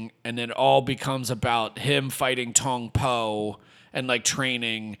ring, and then all becomes about him fighting Tong Po and like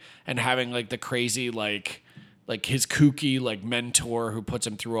training and having like the crazy like his kooky like mentor who puts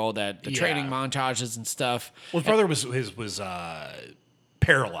him through all that the training montages and stuff. Well, his brother was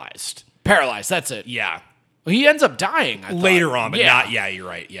paralyzed. Paralyzed, that's it. Yeah. Well, he ends up dying Later on, but not. Yeah, you're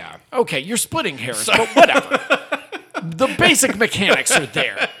right. Yeah. Okay, you're splitting hairs, but whatever. The basic mechanics are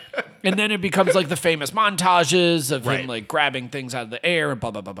there. And then it becomes like the famous montages of him like grabbing things out of the air and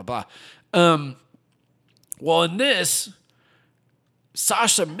blah, blah, blah, blah, blah. Well, in this,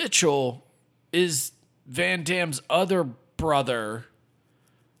 Sasha Mitchell is Van Damme's other brother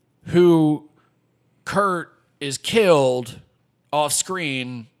who Kurt is killed off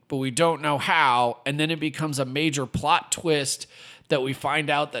screen, but we don't know how. And then it becomes a major plot twist that we find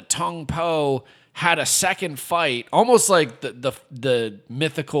out that Tong Po had a second fight, almost like the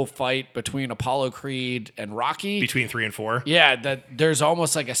mythical fight between Apollo Creed and Rocky. Between 3 and 4? Yeah, that there's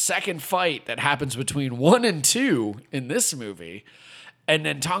almost like a second fight that happens between 1 and 2 in this movie. And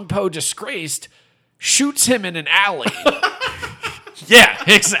then Tong Po, disgraced, shoots him in an alley. Yeah,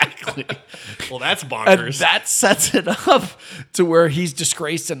 exactly. Well, that's bonkers. And that sets it up to where he's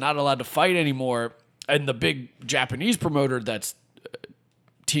disgraced and not allowed to fight anymore. And the big Japanese promoter that's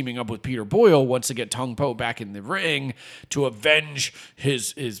teaming up with Peter Boyle wants to get Tong Po back in the ring to avenge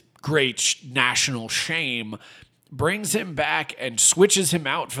his great national shame, brings him back and switches him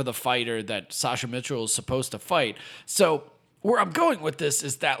out for the fighter that Sasha Mitchell is supposed to fight. So where I'm going with this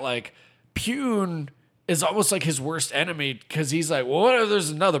is that like Pune is almost like his worst enemy, because he's like, well, what if there's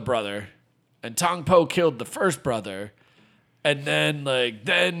another brother? And Tong Po killed the first brother. And then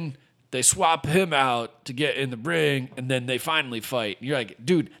they swap him out to get in the ring, and then they finally fight. You're like,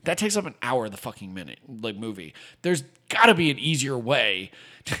 dude, that takes up an hour of the fucking movie. There's got to be an easier way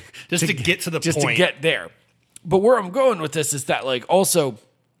just to get to the point. To get there. But where I'm going with this is that like also,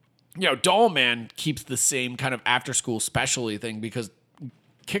 Doll Man keeps the same kind of after school specialty thing, because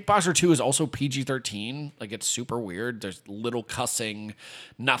Kickboxer 2 is also PG-13. Like, it's super weird. There's little cussing,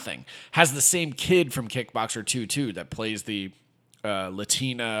 nothing. Has the same kid from Kickboxer 2 too that plays the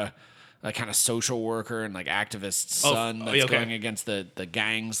Latina kind of social worker and like activist son that's going against the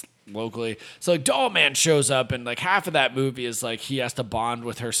gangs locally. So like Doll Man shows up, and like half of that movie is like he has to bond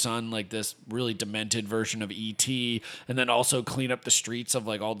with her son, like this really demented version of E.T., and then also clean up the streets of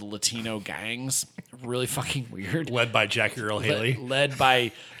like all the Latino gangs. Really fucking weird. Led by Jackie Earle Haley. Led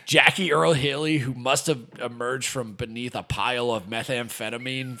by Jackie Earle Haley, who must have emerged from beneath a pile of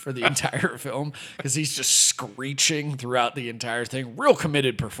methamphetamine for the entire film, because he's just screeching throughout the entire thing. Real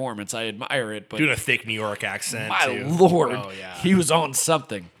committed performance. I admire it. But doing a thick New York accent. My too. Lord. Oh, yeah. He was on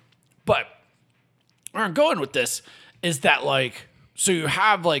something. But where I'm going with this is that like So you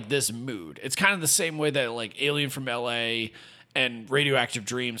have like this mood. It's kind of the same way that like Alien from LA and Radioactive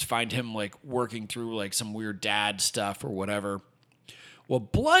Dreams find him like working through like some weird dad stuff or whatever. Well,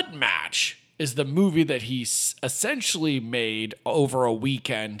 Blood Match is the movie that he essentially made over a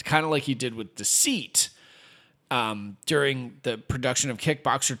weekend, kind of like he did with Deceit during the production of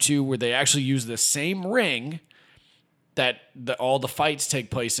Kickboxer 2, where they actually use the same ring that all the fights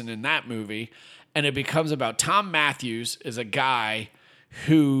take place in that movie. And it becomes about Tom Matthews is a guy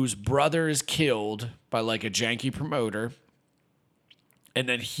whose brother is killed by like a janky promoter. And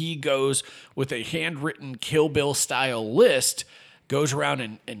then he goes with a handwritten Kill Bill style list, goes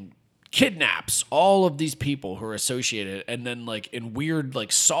around and kidnaps all of these people who are associated. And then like in weird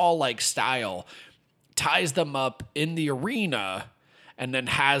like Saw-like style, ties them up in the arena and then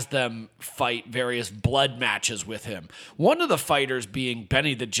has them fight various blood matches with him. One of the fighters being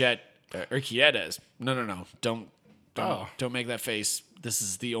Benny the Jet Urquidez. No. Don't make that face. This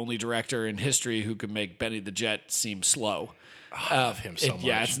is the only director in history who could make Benny the Jet seem slow. I love him so much.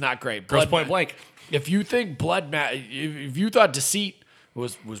 Yeah, it's not great. Gross Point Blank. If you think if you thought Deceit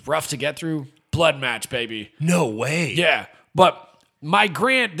was rough to get through, Blood Match, baby. No way. Yeah, but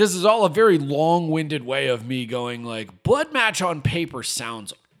this is all a very long-winded way of me going like, Blood Match on paper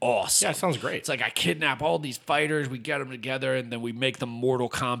sounds awesome. Yeah, it sounds great. It's like I kidnap all these fighters, we get them together, and then we make them Mortal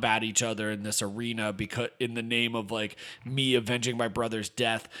Kombat each other in this arena because in the name of like me avenging my brother's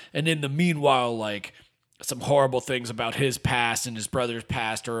death. And in the meanwhile, like some horrible things about his past and his brother's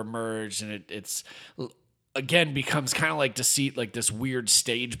past are emerged, and it's again becomes kind of like Deceit, like this weird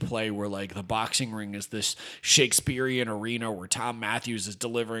stage play where like the boxing ring is this Shakespearean arena where Tom Matthews is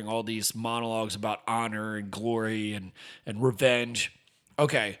delivering all these monologues about honor and glory and revenge.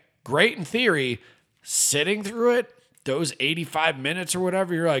 Okay, great in theory. Sitting through it, those 85 minutes or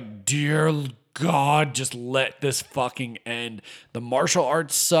whatever, you're like, dear God, just let this fucking end. The martial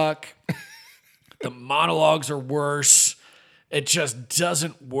arts suck. The monologues are worse. It just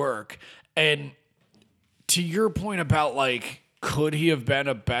doesn't work. And to your point about like, could he have been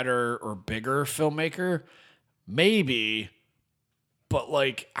a better or bigger filmmaker? Maybe. But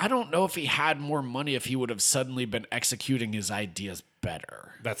like, I don't know if he had more money if he would have suddenly been executing his ideas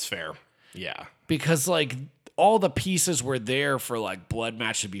better. That's fair. Yeah. Because like all the pieces were there for like Blood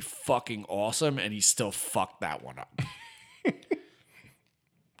Match to be fucking awesome, and he still fucked that one up.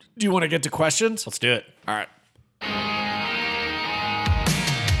 Do you want to get to questions? Let's do it. All right.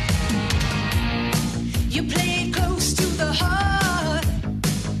 You play it close to the heart,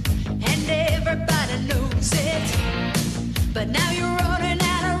 and everybody knows it. But now you're running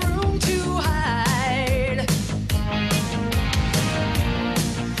out of room to hide.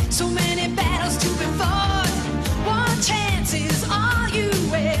 So many battles to be fought. One chance is all you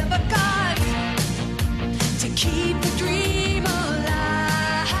ever got to keep the dream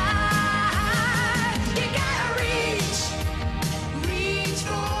alive. You gotta reach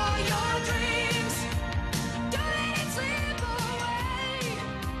for your dreams. Don't let it slip away.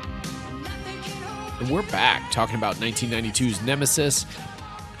 Nothing can hold. And we're back talking about 1992's Nemesis.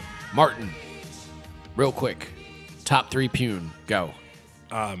 Martin, real quick, top 3 Pune, go.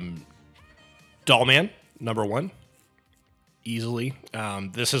 Dollman, number 1. Easily.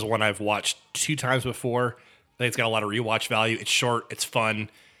 This is one I've watched 2 times before. I think it's got a lot of rewatch value. It's short. It's fun.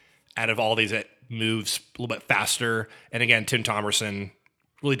 Out of all these, it moves a little bit faster. And again, Tim Thomerson,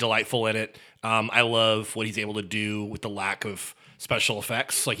 really delightful in it. I love what he's able to do with the lack of special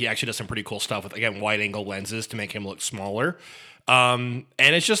effects. Like he actually does some pretty cool stuff with, again, wide angle lenses to make him look smaller. And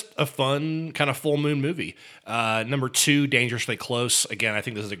it's just a fun kind of full moon movie. Number 2, Dangerously Close. Again, I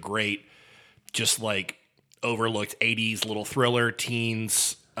think this is a great, just like overlooked 80s little thriller,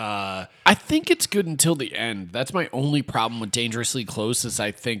 teens. I think it's good until the end. That's my only problem with Dangerously Close is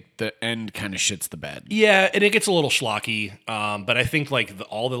I think the end kind of shits the bed. Yeah, and it gets a little schlocky. But I think like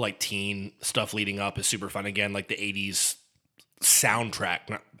all the like teen stuff leading up is super fun. Again, like the 80s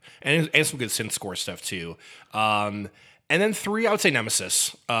soundtrack, and some good synth score stuff too. And then 3, I would say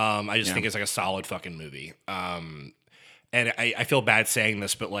Nemesis. I just think it's like a solid fucking movie. And I feel bad saying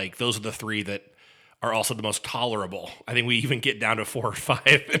this, but like those are the 3 that are also the most tolerable. I think we even get down to 4 or 5,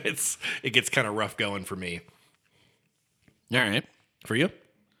 and it gets kind of rough going for me. All right. For you?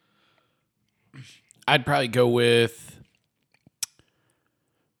 I'd probably go with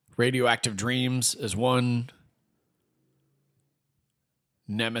Radioactive Dreams as 1.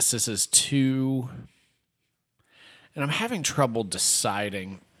 Nemesis is 2. And I'm having trouble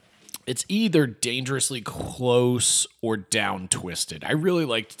deciding. It's either Dangerously Close or Down Twisted. I really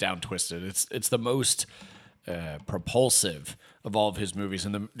liked Down Twisted. It's the most propulsive of all of his movies,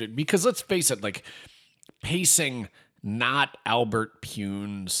 because let's face it, like pacing not Albert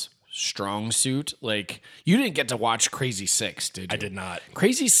Pune's strong suit. Like, you didn't get to watch Crazy Six, did you? I did not.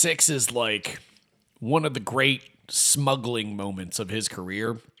 Crazy Six is like one of the great smuggling moments of his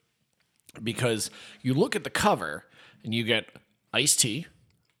career, because you look at the cover and you get Ice-T,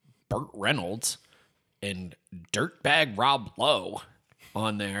 Burt Reynolds, and dirtbag Rob Lowe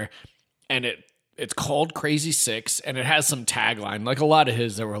on there, and it's called Crazy Six, and it has some tagline, like a lot of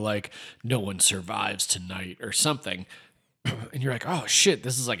his that were like, "No one survives tonight" or something. And you're like, oh shit,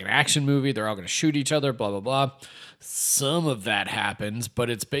 this is like an action movie. They're all going to shoot each other, blah, blah, blah. Some of that happens, but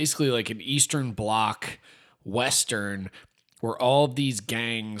it's basically like an Eastern Bloc Western where all of these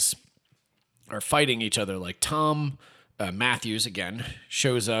gangs are fighting each other. Like Tom Matthews, again,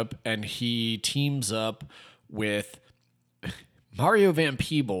 shows up and he teams up with Mario Van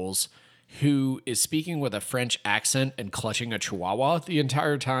Peebles, who is speaking with a French accent and clutching a chihuahua the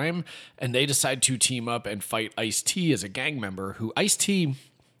entire time. And they decide to team up and fight Ice-T as a gang member, who Ice-T,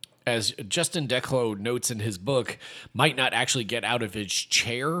 as Justin Declo notes in his book, might not actually get out of his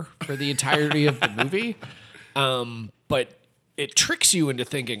chair for the entirety of the movie. But it tricks you into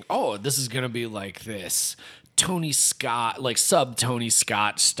thinking, oh, this is going to be like this Tony Scott, like sub Tony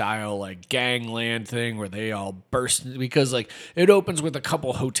Scott style, like gangland thing where they all burst, because like it opens with a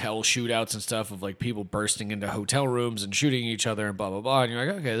couple hotel shootouts and stuff of like people bursting into hotel rooms and shooting each other and blah, blah, blah. And you're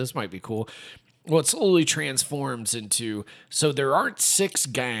like, okay, this might be cool. Well, it slowly transforms into, so there aren't 6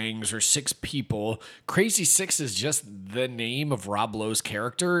 gangs or 6 people. Crazy Six is just the name of Rob Lowe's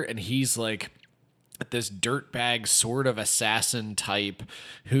character. And he's like this dirtbag sort of assassin type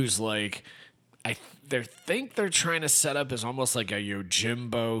who's like, they think they're trying to set up as almost like a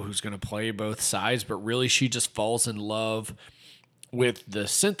Yojimbo who's going to play both sides, but really she just falls in love with the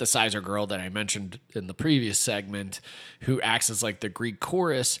synthesizer girl that I mentioned in the previous segment, who acts as like the Greek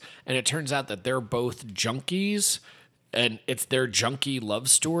chorus. And it turns out that they're both junkies, and it's their junkie love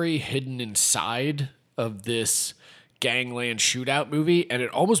story hidden inside of this gangland shootout movie. And it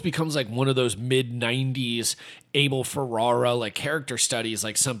almost becomes like one of those mid-90s Abel Ferrara like character studies,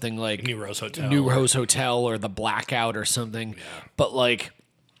 like something like New Rose Hotel or The Blackout or something. Yeah. But like,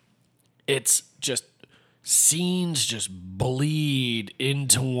 it's just scenes just bleed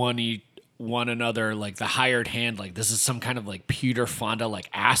into one another, like The Hired Hand, like this is some kind of like Peter Fonda like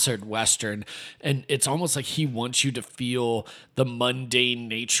acid western, and it's almost like he wants you to feel the mundane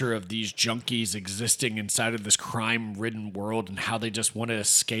nature of these junkies existing inside of this crime-ridden world and how they just want to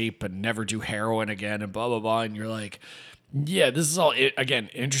escape and never do heroin again and blah blah blah. And you're like, yeah, this is all again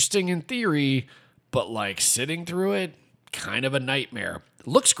interesting in theory, but like sitting through it, kind of a nightmare.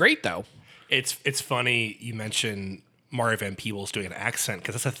 Looks great though. It's funny you mention Mario Van Peebles doing an accent,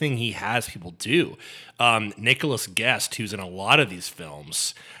 because that's a thing he has people do. Nicholas Guest, who's in a lot of these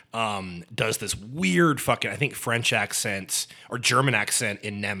films, does this weird fucking, I think, French accent or German accent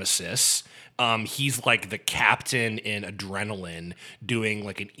in Nemesis. He's like the captain in Adrenaline doing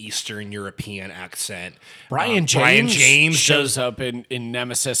like an Eastern European accent. Brian James shows up in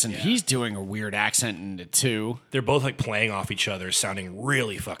Nemesis, and he's doing a weird accent in it too. They're both like playing off each other, sounding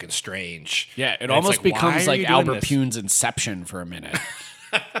really fucking strange. Yeah, it almost becomes like Albert Pune's Inception for a minute.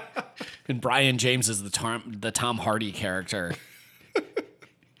 And Brian James is the Tom Hardy character.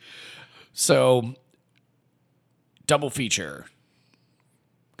 So, double feature.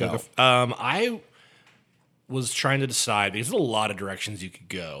 Go. I was trying to decide, because there's a lot of directions you could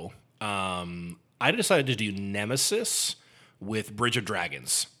go. I decided to do Nemesis with Bridge of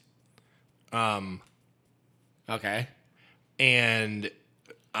Dragons. Okay. And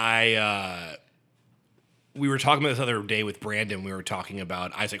we were talking about this other day with Brandon. We were talking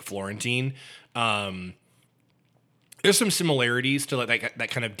about Isaac Florentine. There's some similarities to like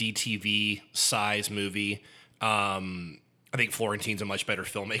that kind of DTV size movie. I think Florentine's a much better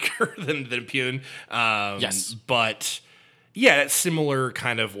filmmaker than Pune. Yes. But yeah, that similar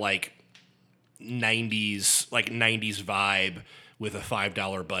kind of like 90s vibe with a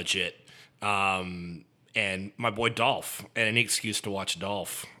 $5 budget. And my boy Dolph, and any excuse to watch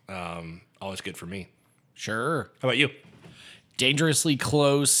Dolph. Always good for me. Sure. How about you? Dangerously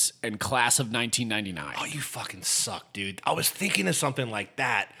Close and Class of 1999. Oh, you fucking suck, dude. I was thinking of something like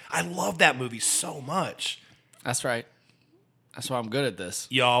that. I love that movie so much. That's right. That's why I'm good at this.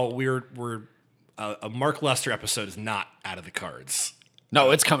 Y'all, we're a Mark Lester episode is not out of the cards.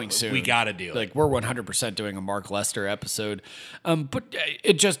 No, it's coming soon. We got to do it. Like, we're 100% doing a Mark Lester episode. But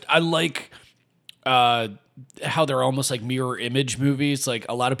it just, I like how they're almost like mirror image movies. Like,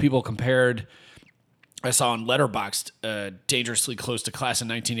 a lot of people compared I saw on Letterboxd, Dangerously Close to Class in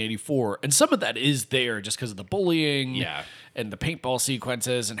 1984. And some of that is there just because of the bullying and the paintball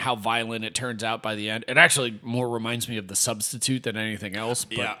sequences and how violent it turns out by the end. It actually more reminds me of The Substitute than anything else.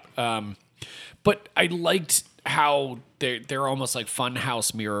 But, but I liked how they're almost like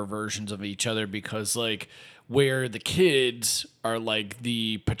funhouse mirror versions of each other, because like where the kids are like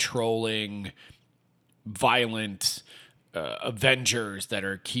the patrolling violent Avengers that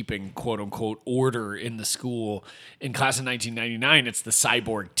are keeping quote unquote order in the school, in Class of 1999 it's the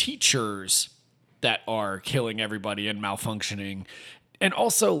cyborg teachers that are killing everybody and malfunctioning. And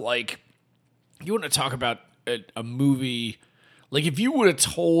also, like, you want to talk about a movie, like if you would have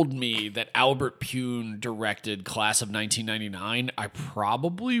told me that Albert Pune directed Class of 1999, I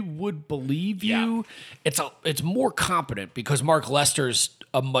probably would believe you. It's more competent because Mark Lester's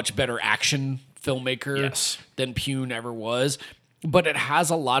a much better action filmmaker than Pune ever was, but it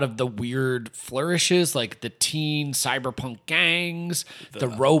has a lot of the weird flourishes, like the teen cyberpunk gangs, the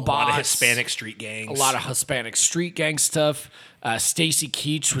robots, a lot of Hispanic street gangs, stuff. Stacy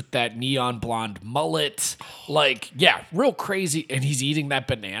Keach with that neon blonde mullet, like, yeah, real crazy. And he's eating that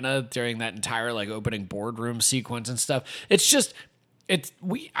banana during that entire like opening boardroom sequence and stuff. It's just,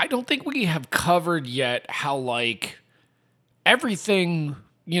 I don't think we have covered yet how like everything,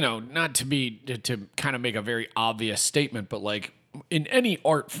 you know, not to kind of make a very obvious statement, but like in any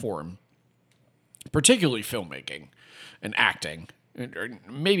art form, particularly filmmaking and acting, or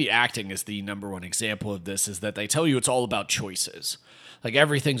maybe acting is the number one example of this, is that they tell you it's all about choices. Like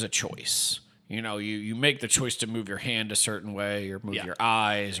everything's a choice. You know, you make the choice to move your hand a certain way or move your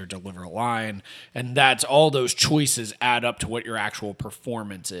eyes or deliver a line. And that's all those choices add up to what your actual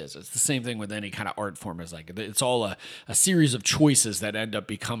performance is. It's the same thing with any kind of art form. Is like it's all a series of choices that end up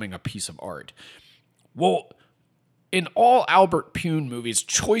becoming a piece of art. Well, in all Albert Pune movies,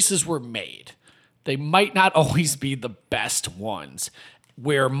 choices were made. They might not always be the best ones.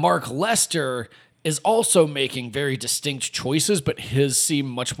 Where Mark Lester is also making very distinct choices, but his seem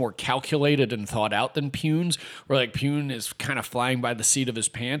much more calculated and thought out than Pune's, where like Pune is kind of flying by the seat of his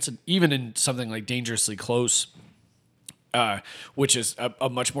pants. And even in something like Dangerously Close, which is a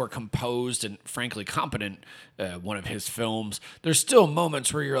much more composed and frankly competent one of his films, there's still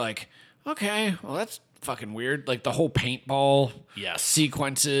moments where you're like, okay, well, that's fucking weird. Like the whole paintball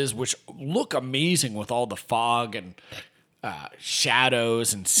sequences, which look amazing with all the fog and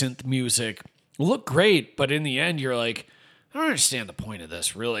shadows and synth music, look great, but in the end you're like, I don't understand the point of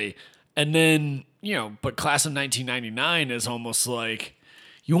this really. And then, you know, but Class of 1999 is almost like,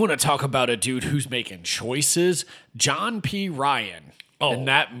 you want to talk about a dude who's making choices. John P. Ryan in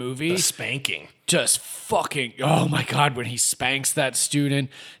that movie, the spanking, just fucking, oh my God, when he spanks that student.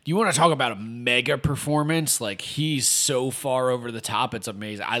 You want to talk about a mega performance? Like, he's so far over the top, it's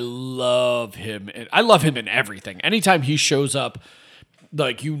amazing. I love him. I love him in everything. Anytime he shows up,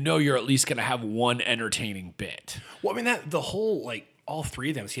 like, you know, you're at least going to have one entertaining bit. Well, I mean, that the whole, like, all three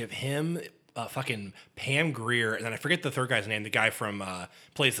of them. So you have him, fucking Pam Grier, and then I forget the third guy's name, the guy from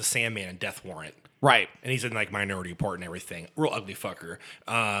plays the Sandman in Death Warrant. Right. And he's in, like, Minority Report and everything. Real ugly fucker.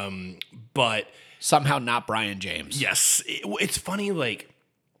 But somehow not Brian James. Yes. It's funny, like,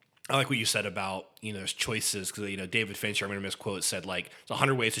 I like what you said about, you know, there's choices, because, you know, David Fincher, I'm going to misquote, said, like, there's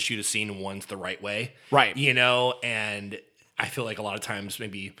 100 ways to shoot a scene and one's the right way. Right. You know, and I feel like a lot of times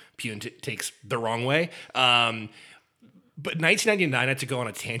maybe Pune takes the wrong way. But 1999, not to go on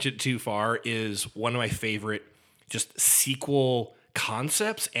a tangent too far, is one of my favorite just sequel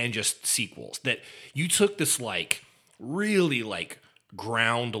concepts and just sequels. That you took this like really like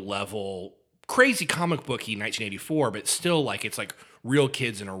ground level, crazy comic booky 1984, but still like it's like real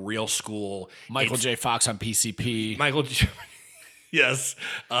kids in a real school. Michael J. Fox on PCP. Yes.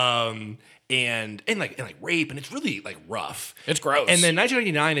 And like rape, and it's really like rough. It's gross. And then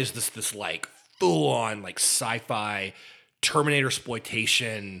 1999 is this like full on like sci-fi Terminator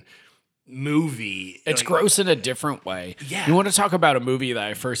exploitation movie. It's like, gross in a different way. Yeah. You want to talk about a movie that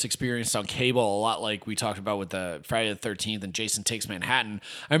I first experienced on cable, a lot like we talked about with the Friday the 13th and Jason Takes Manhattan.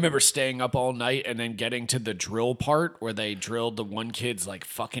 I remember staying up all night and then getting to the drill part where they drilled the one kid's like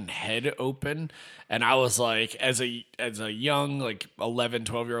fucking head open. And I was like, as a young, like 11,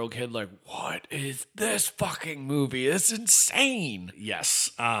 12-year-old kid, like, what is this fucking movie? It's insane.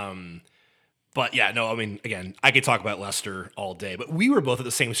 Yes. But yeah, no, I mean, again, I could talk about Lester all day, but we were both at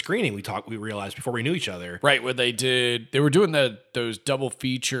the same screening. We realized before we knew each other. Right, where they were doing those double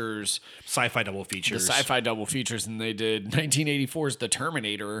features. Sci-fi double features. The sci-fi double features, and they did 1984's The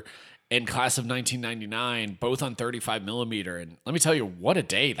Terminator and Class of 1999, both on 35 millimeter. And let me tell you, what a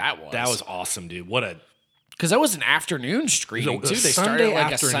day that was. That was awesome, dude. What a Because that was an afternoon screening It was a too. They Sunday started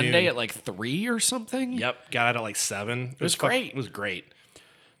like afternoon. a Sunday at like 3 or something. Yep, got out at like 7. It was great. It was great.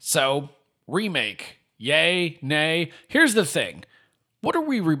 So remake, yay, nay. Here's the thing: what are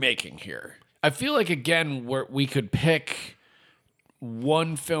we remaking here? I feel like again we could pick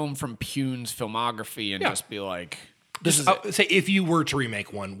one film from Pune's filmography and just be like, "This is it. Say if you were to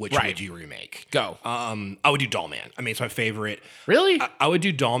remake one, which Right. would you remake? Go." I would do Dollman. I mean, it's my favorite. Really? I would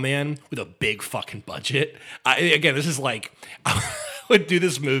do Dollman with a big fucking budget. Again, this is like I would do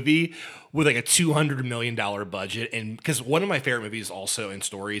this movie with like a $200 million budget, and because one of my favorite movies also in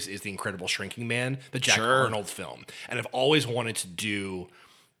stories is The Incredible Shrinking Man, the Jack Sure. Arnold film, and I've always wanted to do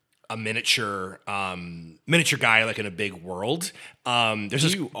a miniature guy like in a big world. There's Do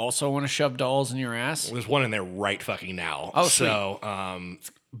this you also want to shove dolls in your ass? There's one in there right fucking now. Oh, so,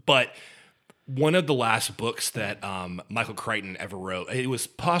 but one of the last books that Michael Crichton ever wrote, it was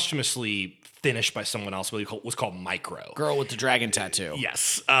posthumously finished by someone else, but it was called Micro. Girl with the dragon tattoo.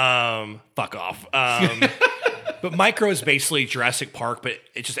 Yes. Fuck off. But Micro is basically Jurassic Park, but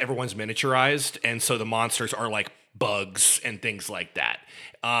it's just everyone's miniaturized, and so the monsters are like bugs and things like that.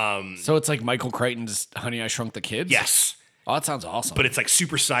 So it's like Michael Crichton's Honey, I Shrunk the Kids? Yes. Oh, that sounds awesome. But it's like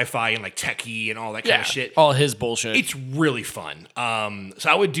super sci-fi and like techie and all that kind of shit. All his bullshit. It's really fun. So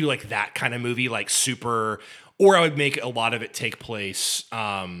I would do like that kind of movie, like super, or I would make a lot of it take place,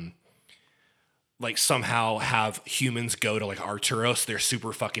 like somehow have humans go to like Arturos. They're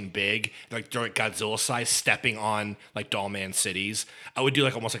super fucking big. They're like Godzilla size, stepping on like Dollman cities. I would do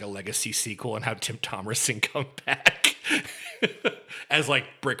like almost like a legacy sequel and have Tim Thomerson come back as like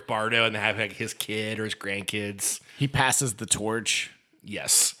Brick Bardo and have like his kid or his grandkids. He passes the torch.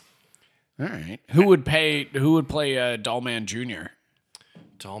 Yes. All right. Who would play Dollman Jr.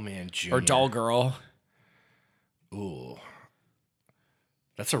 Dollman Jr. or Doll Girl? Ooh.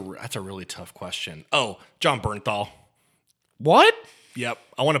 That's a really tough question. Oh, John Bernthal. What? Yep.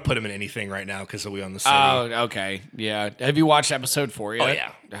 I want to put him in anything right now because we on the city. Oh, okay. Yeah. Have you watched episode 4 yet? Oh,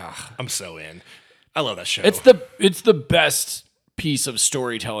 yeah. Ugh. I'm so in. I love that show. It's the best piece of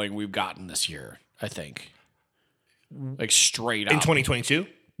storytelling we've gotten this year, I think. Like straight up. in 2022.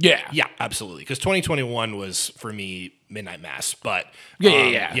 Yeah. Yeah, absolutely. Because 2021 was for me Midnight Mass, but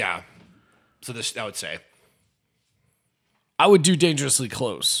Yeah. So this, I would say, I would do Dangerously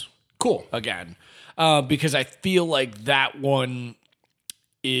Close cool. again. Because I feel like that one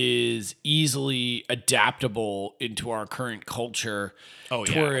is easily adaptable into our current culture. Oh,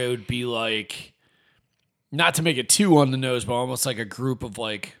 to yeah. where it would be like, not to make it too on the nose, but almost like a group of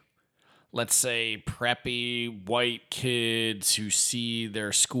like, let's say preppy white kids who see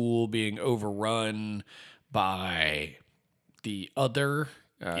their school being overrun by the other,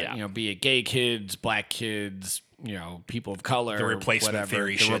 be it gay kids, black kids, people of color, The replacement whatever.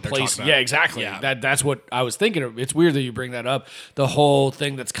 theory shit they're talking about. Yeah, exactly. Yeah. That's what I was thinking of. It's weird that you bring that up. The whole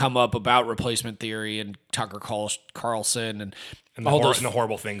thing that's come up about replacement theory and Tucker Carlson and And all the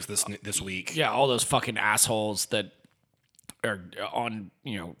horrible things this week. yeah, all those fucking assholes that are on,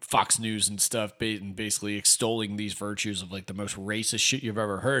 Fox News and stuff, and basically extolling these virtues of like the most racist shit you've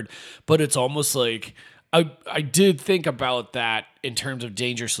ever heard. But it's almost like I did think about that in terms of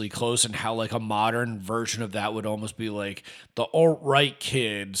Dangerously Close and how like a modern version of that would almost be like the alt-right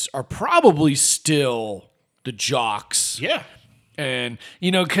kids are probably still the jocks. Yeah. And,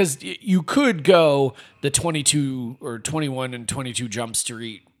 because you could go the 22 or 21 and 22 Jump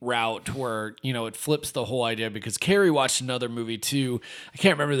Street route where, it flips the whole idea, because Carrie watched another movie too. I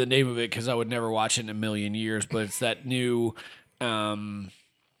can't remember the name of it because I would never watch it in a million years, but it's that new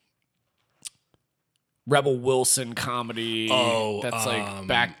Rebel Wilson comedy. Oh, that's like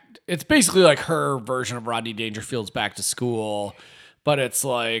back. It's basically like her version of Rodney Dangerfield's Back to School, but it's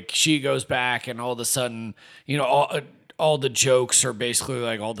like she goes back and all of a sudden, all the jokes are basically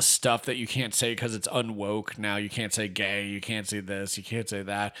like all the stuff that you can't say because it's unwoke. Now you can't say gay, you can't say this, you can't say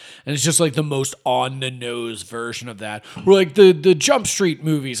that. And it's just like the most on the nose version of that. Where like the Jump Street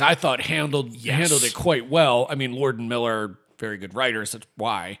movies, I thought handled it quite well. I mean, Lord and Miller, very good writers, that's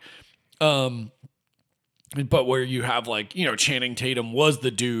why. But where you have like, Channing Tatum was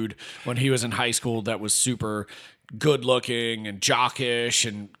the dude when he was in high school that was super good looking and jockish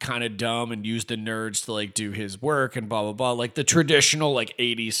and kind of dumb and used the nerds to like do his work and blah, blah, blah. Like the traditional like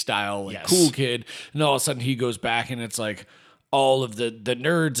 80s style, like cool kid. And all of a sudden he goes back and it's like all of the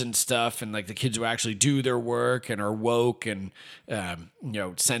nerds and stuff and like the kids who actually do their work and are woke and,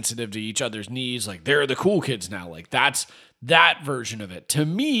 sensitive to each other's needs. Like they're the cool kids now. Like that's that version of it. To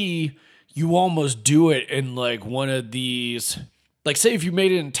me, you almost do it in like one of these, like say if you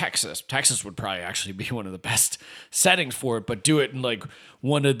made it in Texas would probably actually be one of the best settings for it, but do it in like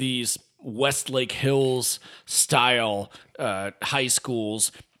one of these Westlake Hills style high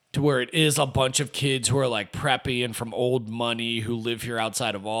schools, to where it is a bunch of kids who are like preppy and from old money who live here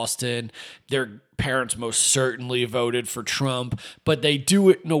outside of Austin. Their parents most certainly voted for Trump, but they do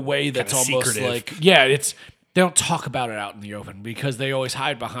it in a way that's Kinda almost secretive. like, yeah, it's, they don't talk about it out in the open because they always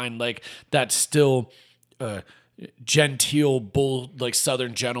hide behind like that still genteel like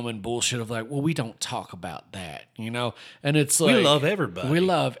Southern gentleman bullshit of like, well, we don't talk about that, you know? And it's like, We love everybody. we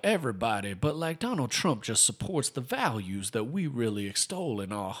love everybody, but like Donald Trump just supports the values that we really extol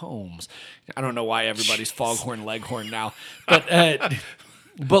in our homes. I don't know why everybody's foghorn leghorn now,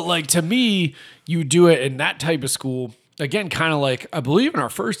 but like to me, you do it in that type of school again, kind of like I believe in our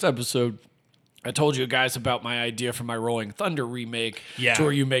first episode, I told you guys about my idea for my Rolling Thunder remake, Yeah. to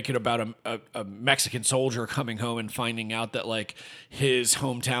where you make it about a Mexican soldier coming home and finding out that like his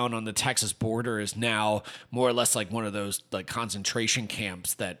hometown on the Texas border is now more or less like one of those like concentration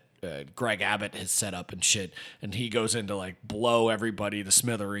camps that Greg Abbott has set up and shit, and he goes in to like blow everybody to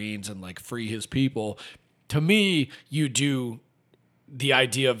smithereens and like free his people. To me, you do the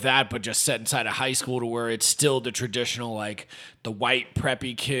idea of that, but just set inside a high school to where it's still the traditional, like the white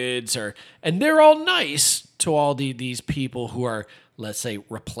preppy kids and they're all nice to all these people who are, let's say,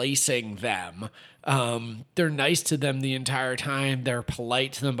 replacing them. They're nice to them the entire time. They're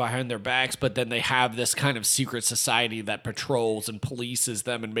polite to them behind their backs, but then they have this kind of secret society that patrols and polices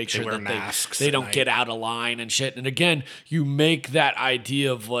them and makes sure wear that masks they at don't night. get out of line and shit. And again, you make that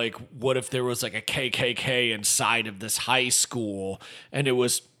idea of like, what if there was like a KKK inside of this high school and it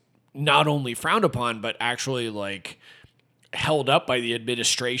was not only frowned upon, but actually like held up by the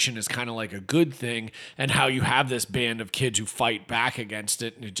administration as kind of like a good thing, and how you have this band of kids who fight back against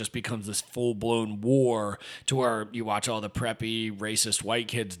it and it just becomes this full-blown war to where you watch all the preppy, racist white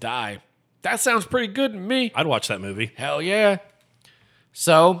kids die. That sounds pretty good to me. I'd watch that movie. Hell yeah.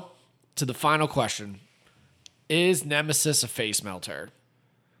 So, to the final question. Is Nemesis a face melter?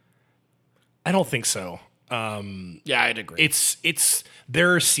 I don't think so. Yeah, I'd agree. It's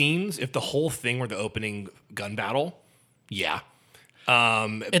there are scenes, if the whole thing were the opening gun battle, yeah.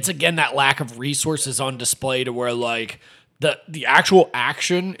 It's again that lack of resources on display to where like the actual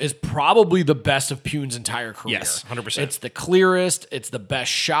action is probably the best of Pune's entire career. Yes, 100%. It's the clearest, it's the best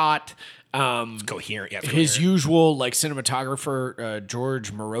shot. Coherent, yeah. it's His coherent. usual like cinematographer,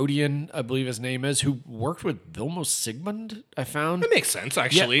 George Marodian, I believe his name is, who worked with Vilmos Sigmund, I found. It makes sense,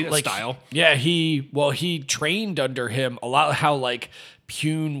 actually, that like, style. Yeah, he trained under him a lot. How like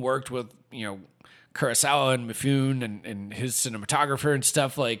Pune worked with Kurosawa and Mifune and his cinematographer and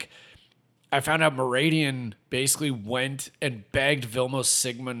stuff. Like I found out Maradian basically went and begged Vilmos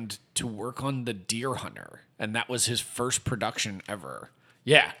Sigmund to work on The Deer Hunter, and that was his first production ever.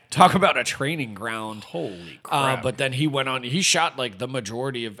 Yeah, talk about a training ground. Holy crap. But then he went on. He shot like the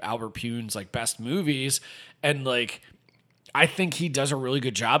majority of Albert Pune's like best movies, and like I think he does a really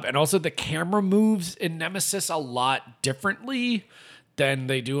good job. And also the camera moves in Nemesis a lot differently than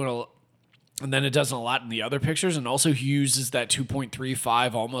they do and then it does a lot in the other pictures. And also he uses that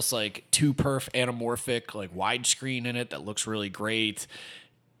 2.35 almost like 2perf anamorphic like widescreen in it that looks really great.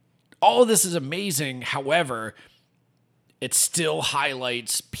 All of this is amazing. However, it still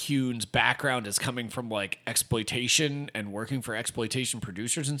highlights Pune's background as coming from like exploitation and working for exploitation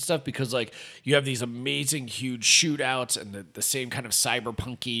producers and stuff, because like you have these amazing huge shootouts and the same kind of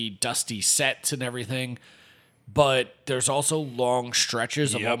cyberpunky dusty sets and everything. But there's also long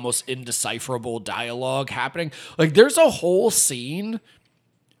stretches of almost indecipherable dialogue happening. Like there's a whole scene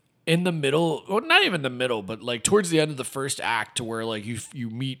in the middle, well, not even the middle, but like towards the end of the first act to where like you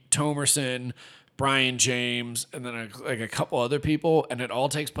meet Tomerson, Brian James, and then a couple other people, and it all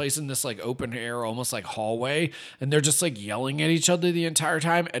takes place in this like open air, almost like hallway, and they're just like yelling at each other the entire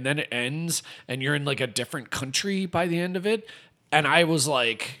time, and then it ends, and you're in like a different country by the end of it, and I was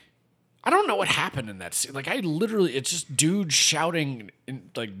like, I don't know what happened in that scene. Like I literally, it's just dudes shouting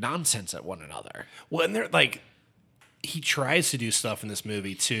like nonsense at one another. Well, and they're like, he tries to do stuff in this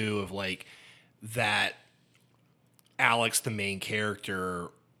movie too, of like that Alex, the main character,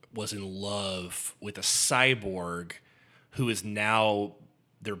 was in love with a cyborg who is now,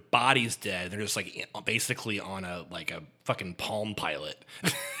 their body's dead. They're just like basically on a fucking Palm Pilot.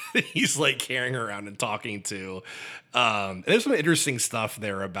 He's like carrying her around and talking to. And there's some interesting stuff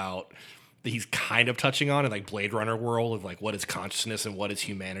there about that he's kind of touching on in like Blade Runner world of like what is consciousness and what is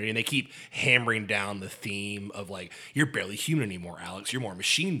humanity. And they keep hammering down the theme of like, you're barely human anymore, Alex. You're more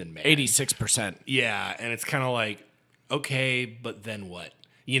machine than man. 86%. Yeah. And it's kind of like, okay, but then what?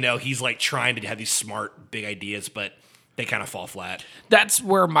 You know, he's like trying to have these smart, big ideas, but they kind of fall flat. That's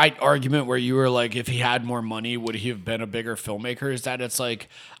where my argument where you were like, if he had more money, would he have been a bigger filmmaker? Is that it's like,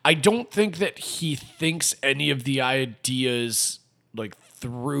 I don't think that he thinks any of the ideas like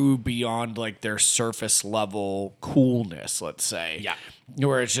through beyond like their surface level coolness, let's say. Yeah.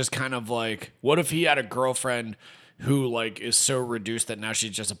 Where it's just kind of like, what if he had a girlfriend who like is so reduced that now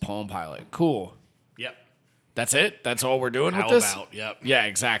she's just a Palm Pilot? Cool. Yep. That's it? That's all we're doing How with this? about? Yep. Yeah,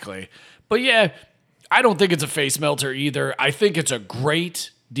 exactly. But yeah, I don't think it's a face melter either. I think it's a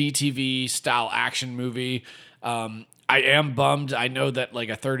great DTV style action movie. I am bummed. I know that like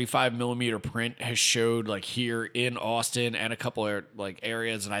a 35 millimeter print has showed like here in Austin and a couple of like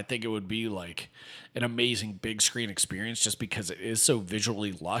areas, and I think it would be like an amazing big screen experience just because it is so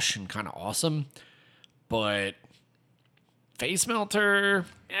visually lush and kind of awesome. But face melter,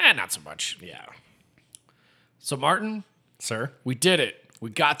 not so much. Yeah. So Martin, Sir? we did it. We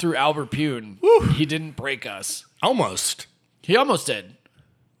got through Albert Pune. He didn't break us. Almost. He almost did.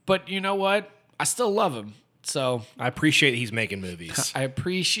 But you know what? I still love him. So I appreciate he's making movies. I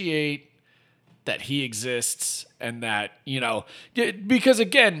appreciate that he exists and that, because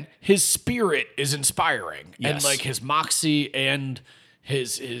again, his spirit is inspiring. And Yes. like his moxie and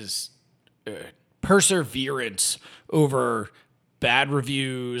his perseverance over bad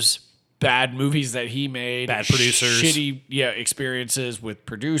reviews, bad movies that he made, Bad producers. shitty experiences with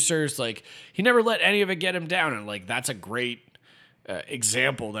producers. Like he never let any of it get him down, and like that's a great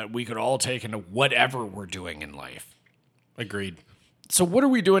example that we could all take into whatever we're doing in life. Agreed. So what are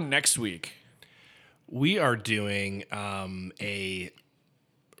we doing next week? We are doing a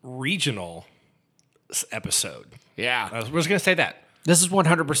regional episode. Yeah, I was just going to say that. this is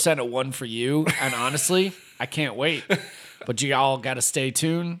 100% a one for you, and honestly, I can't wait. But you all got to stay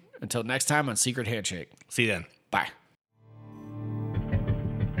tuned until next time on Secret Handshake. See you then. Bye.